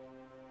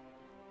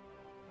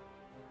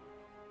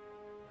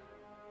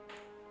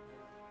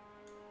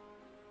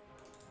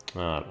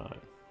 Alright.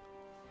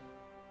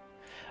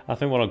 I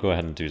think what I'll go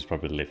ahead and do is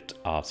probably lift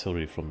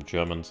artillery from the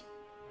Germans.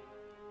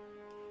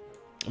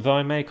 Though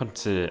I may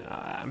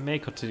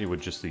continue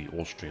with just the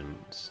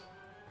Austrians.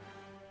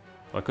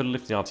 I could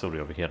lift the artillery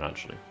over here,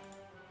 actually.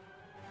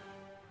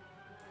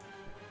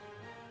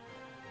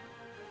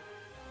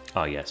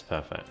 Oh yes,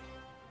 perfect.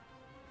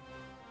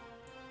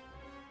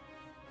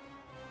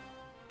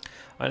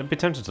 I'd be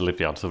tempted to lift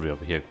the artillery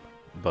over here,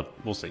 but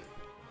we'll see.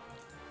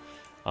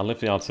 I'll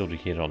lift the artillery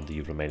here on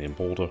the Romanian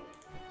border.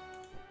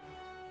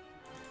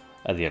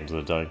 At the end of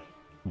the day,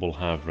 we'll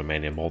have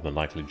Romania more than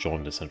likely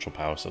join the Central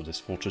Power, so this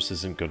fortress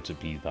isn't going to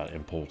be that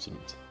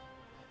important.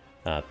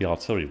 The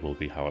artillery will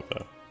be,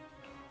 however.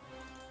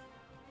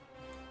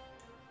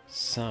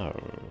 So...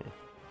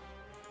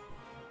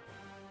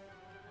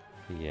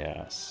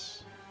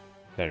 yes.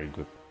 Very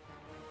good.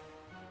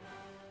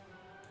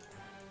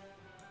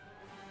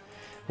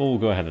 What we'll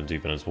go ahead and do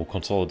then is we'll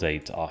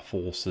consolidate our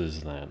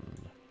forces then.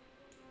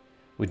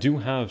 We do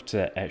have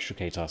to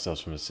extricate ourselves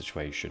from the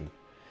situation.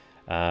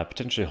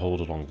 Potentially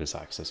hold along this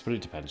axis, but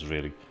it depends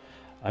really.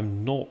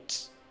 I'm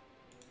not...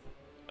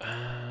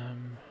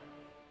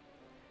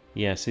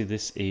 yeah, see,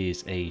 this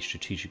is a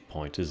strategic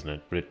point, isn't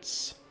it? But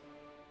it's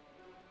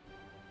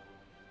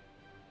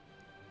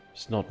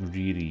not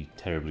really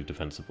terribly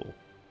defensible.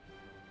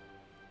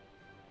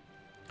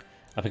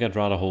 I think I'd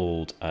rather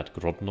hold at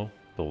Grodno,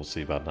 but we'll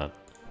see about that.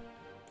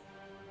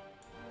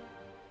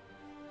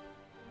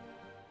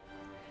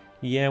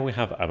 Yeah, we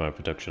have ammo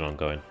production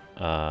ongoing.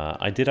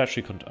 I did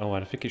actually... oh,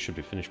 I think it should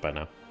be finished by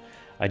now.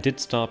 I did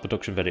start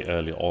production very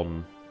early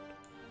on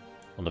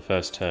the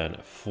first turn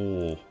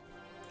for...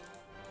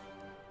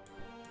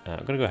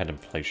 I'm going to go ahead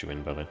and place you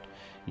in Berlin.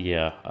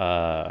 Yeah.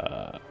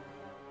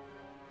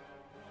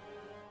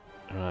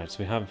 Right, so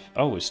we have...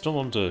 oh, it's still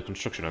under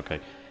construction, okay.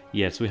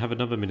 Yeah, so we have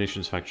another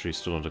munitions factory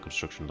still under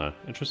construction there.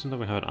 Interesting that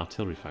we have an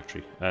artillery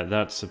factory.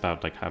 That's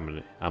about like how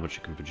much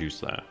you can produce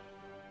there.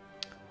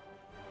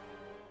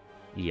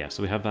 Yeah,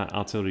 so we have that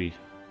artillery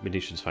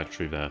munitions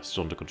factory there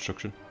still under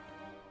construction.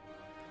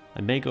 I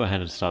may go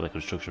ahead and start the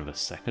construction of a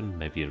second,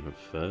 maybe even a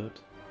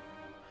third.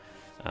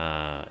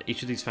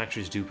 Each of these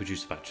factories do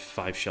produce about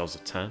 5 shells a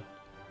turn.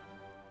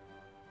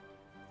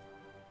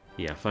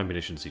 Yeah, 5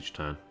 munitions each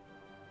turn.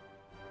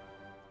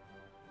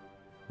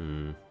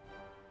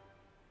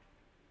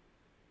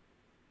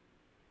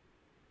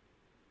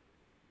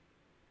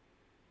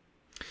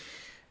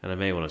 And I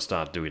may want to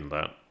start doing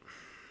that.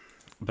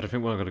 But I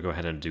think what I'm going to go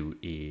ahead and do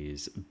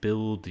is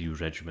build the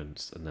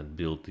regiments and then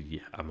build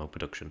the ammo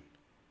production.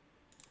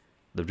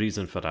 The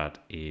reason for that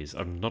is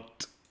I'm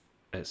not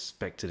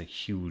expecting a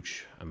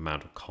huge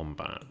amount of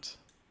combat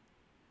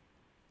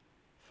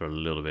for a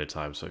little bit of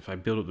time. So if I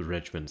build up the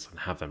regiments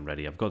and have them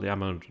ready, I've got the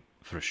ammo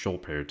for a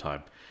short period of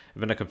time.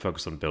 And then I can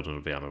focus on building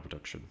up the ammo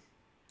production.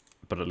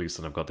 But at least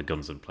then I've got the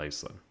guns in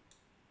place then.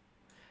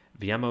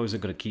 The ammo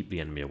isn't going to keep the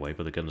enemy away,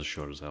 but the guns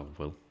sure as hell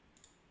will.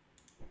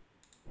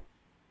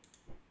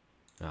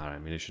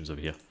 Alright, munitions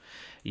over here.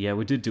 Yeah,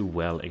 we did do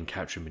well in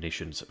capturing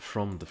munitions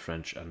from the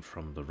French and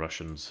from the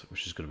Russians,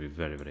 which is going to be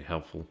very, very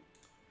helpful.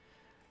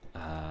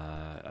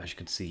 As you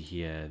can see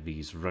here,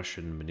 these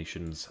Russian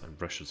munitions and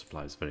Russian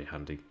supplies are very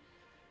handy.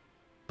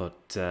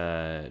 But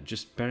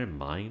just bear in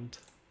mind,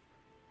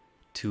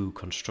 to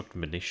construct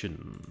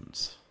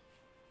munitions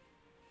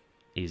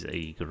is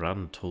a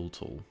grand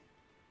total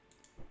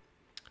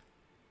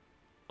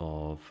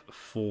of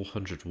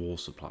 400 war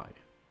supply,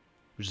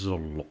 which is a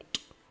lot.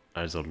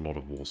 That is a lot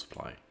of war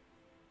supply.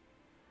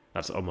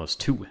 That's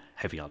almost 2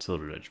 heavy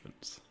artillery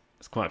regiments.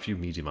 There's quite a few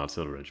medium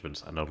artillery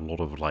regiments and a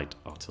lot of light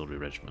artillery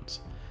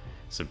regiments.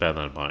 So bear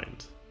that in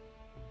mind.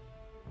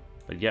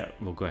 But yeah,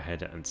 we'll go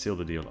ahead and seal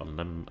the deal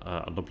on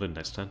Lublin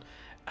next turn.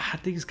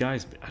 Had these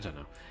guys... I don't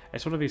know.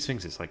 It's one of these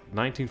things. It's like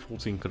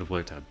 1914 could have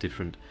worked out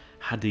different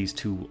had these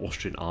 2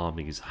 Austrian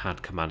armies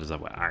had commanders that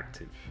were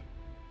active.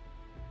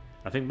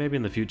 I think maybe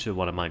in the future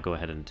what I might go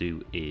ahead and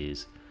do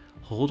is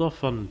hold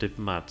off on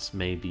diplomats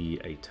maybe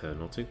a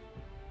turn or 2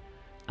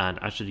 and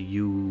actually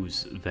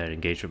use their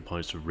engagement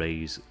points to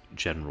raise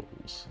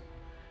generals,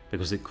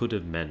 because it could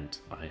have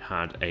meant I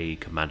had a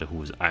commander who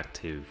was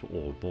active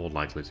or more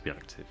likely to be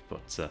active,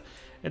 but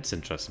it's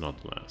interesting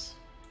nonetheless.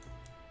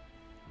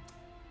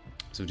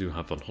 So we do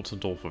have von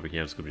Hotzendorf over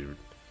here. It's going to be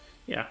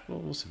Yeah, well,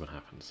 we'll see what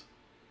happens.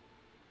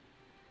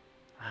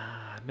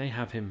 I may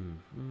have him...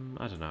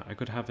 I don't know. I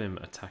could have him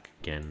attack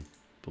again,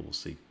 but we'll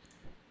see.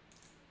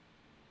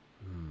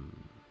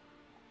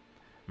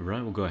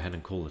 Right, we'll go ahead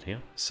and call it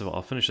here. So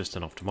I'll finish this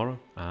then off tomorrow,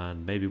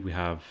 and maybe we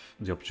have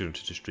the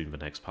opportunity to stream the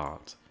next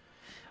part.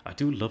 I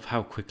do love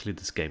how quickly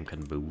this game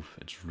can move.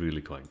 It's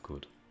really quite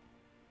good.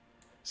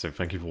 So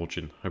thank you for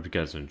watching. Hope you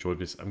guys enjoyed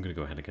this. I'm going to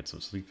go ahead and get some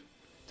sleep.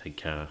 Take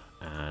care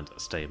and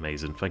stay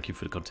amazing. Thank you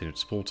for the continued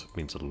support. It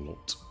means a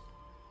lot.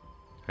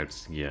 Hope to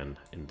see you again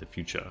in the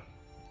future.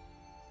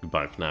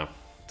 Goodbye for now.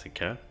 Take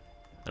care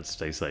and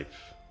stay safe.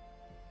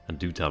 And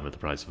do tell me the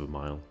price of a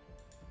mile.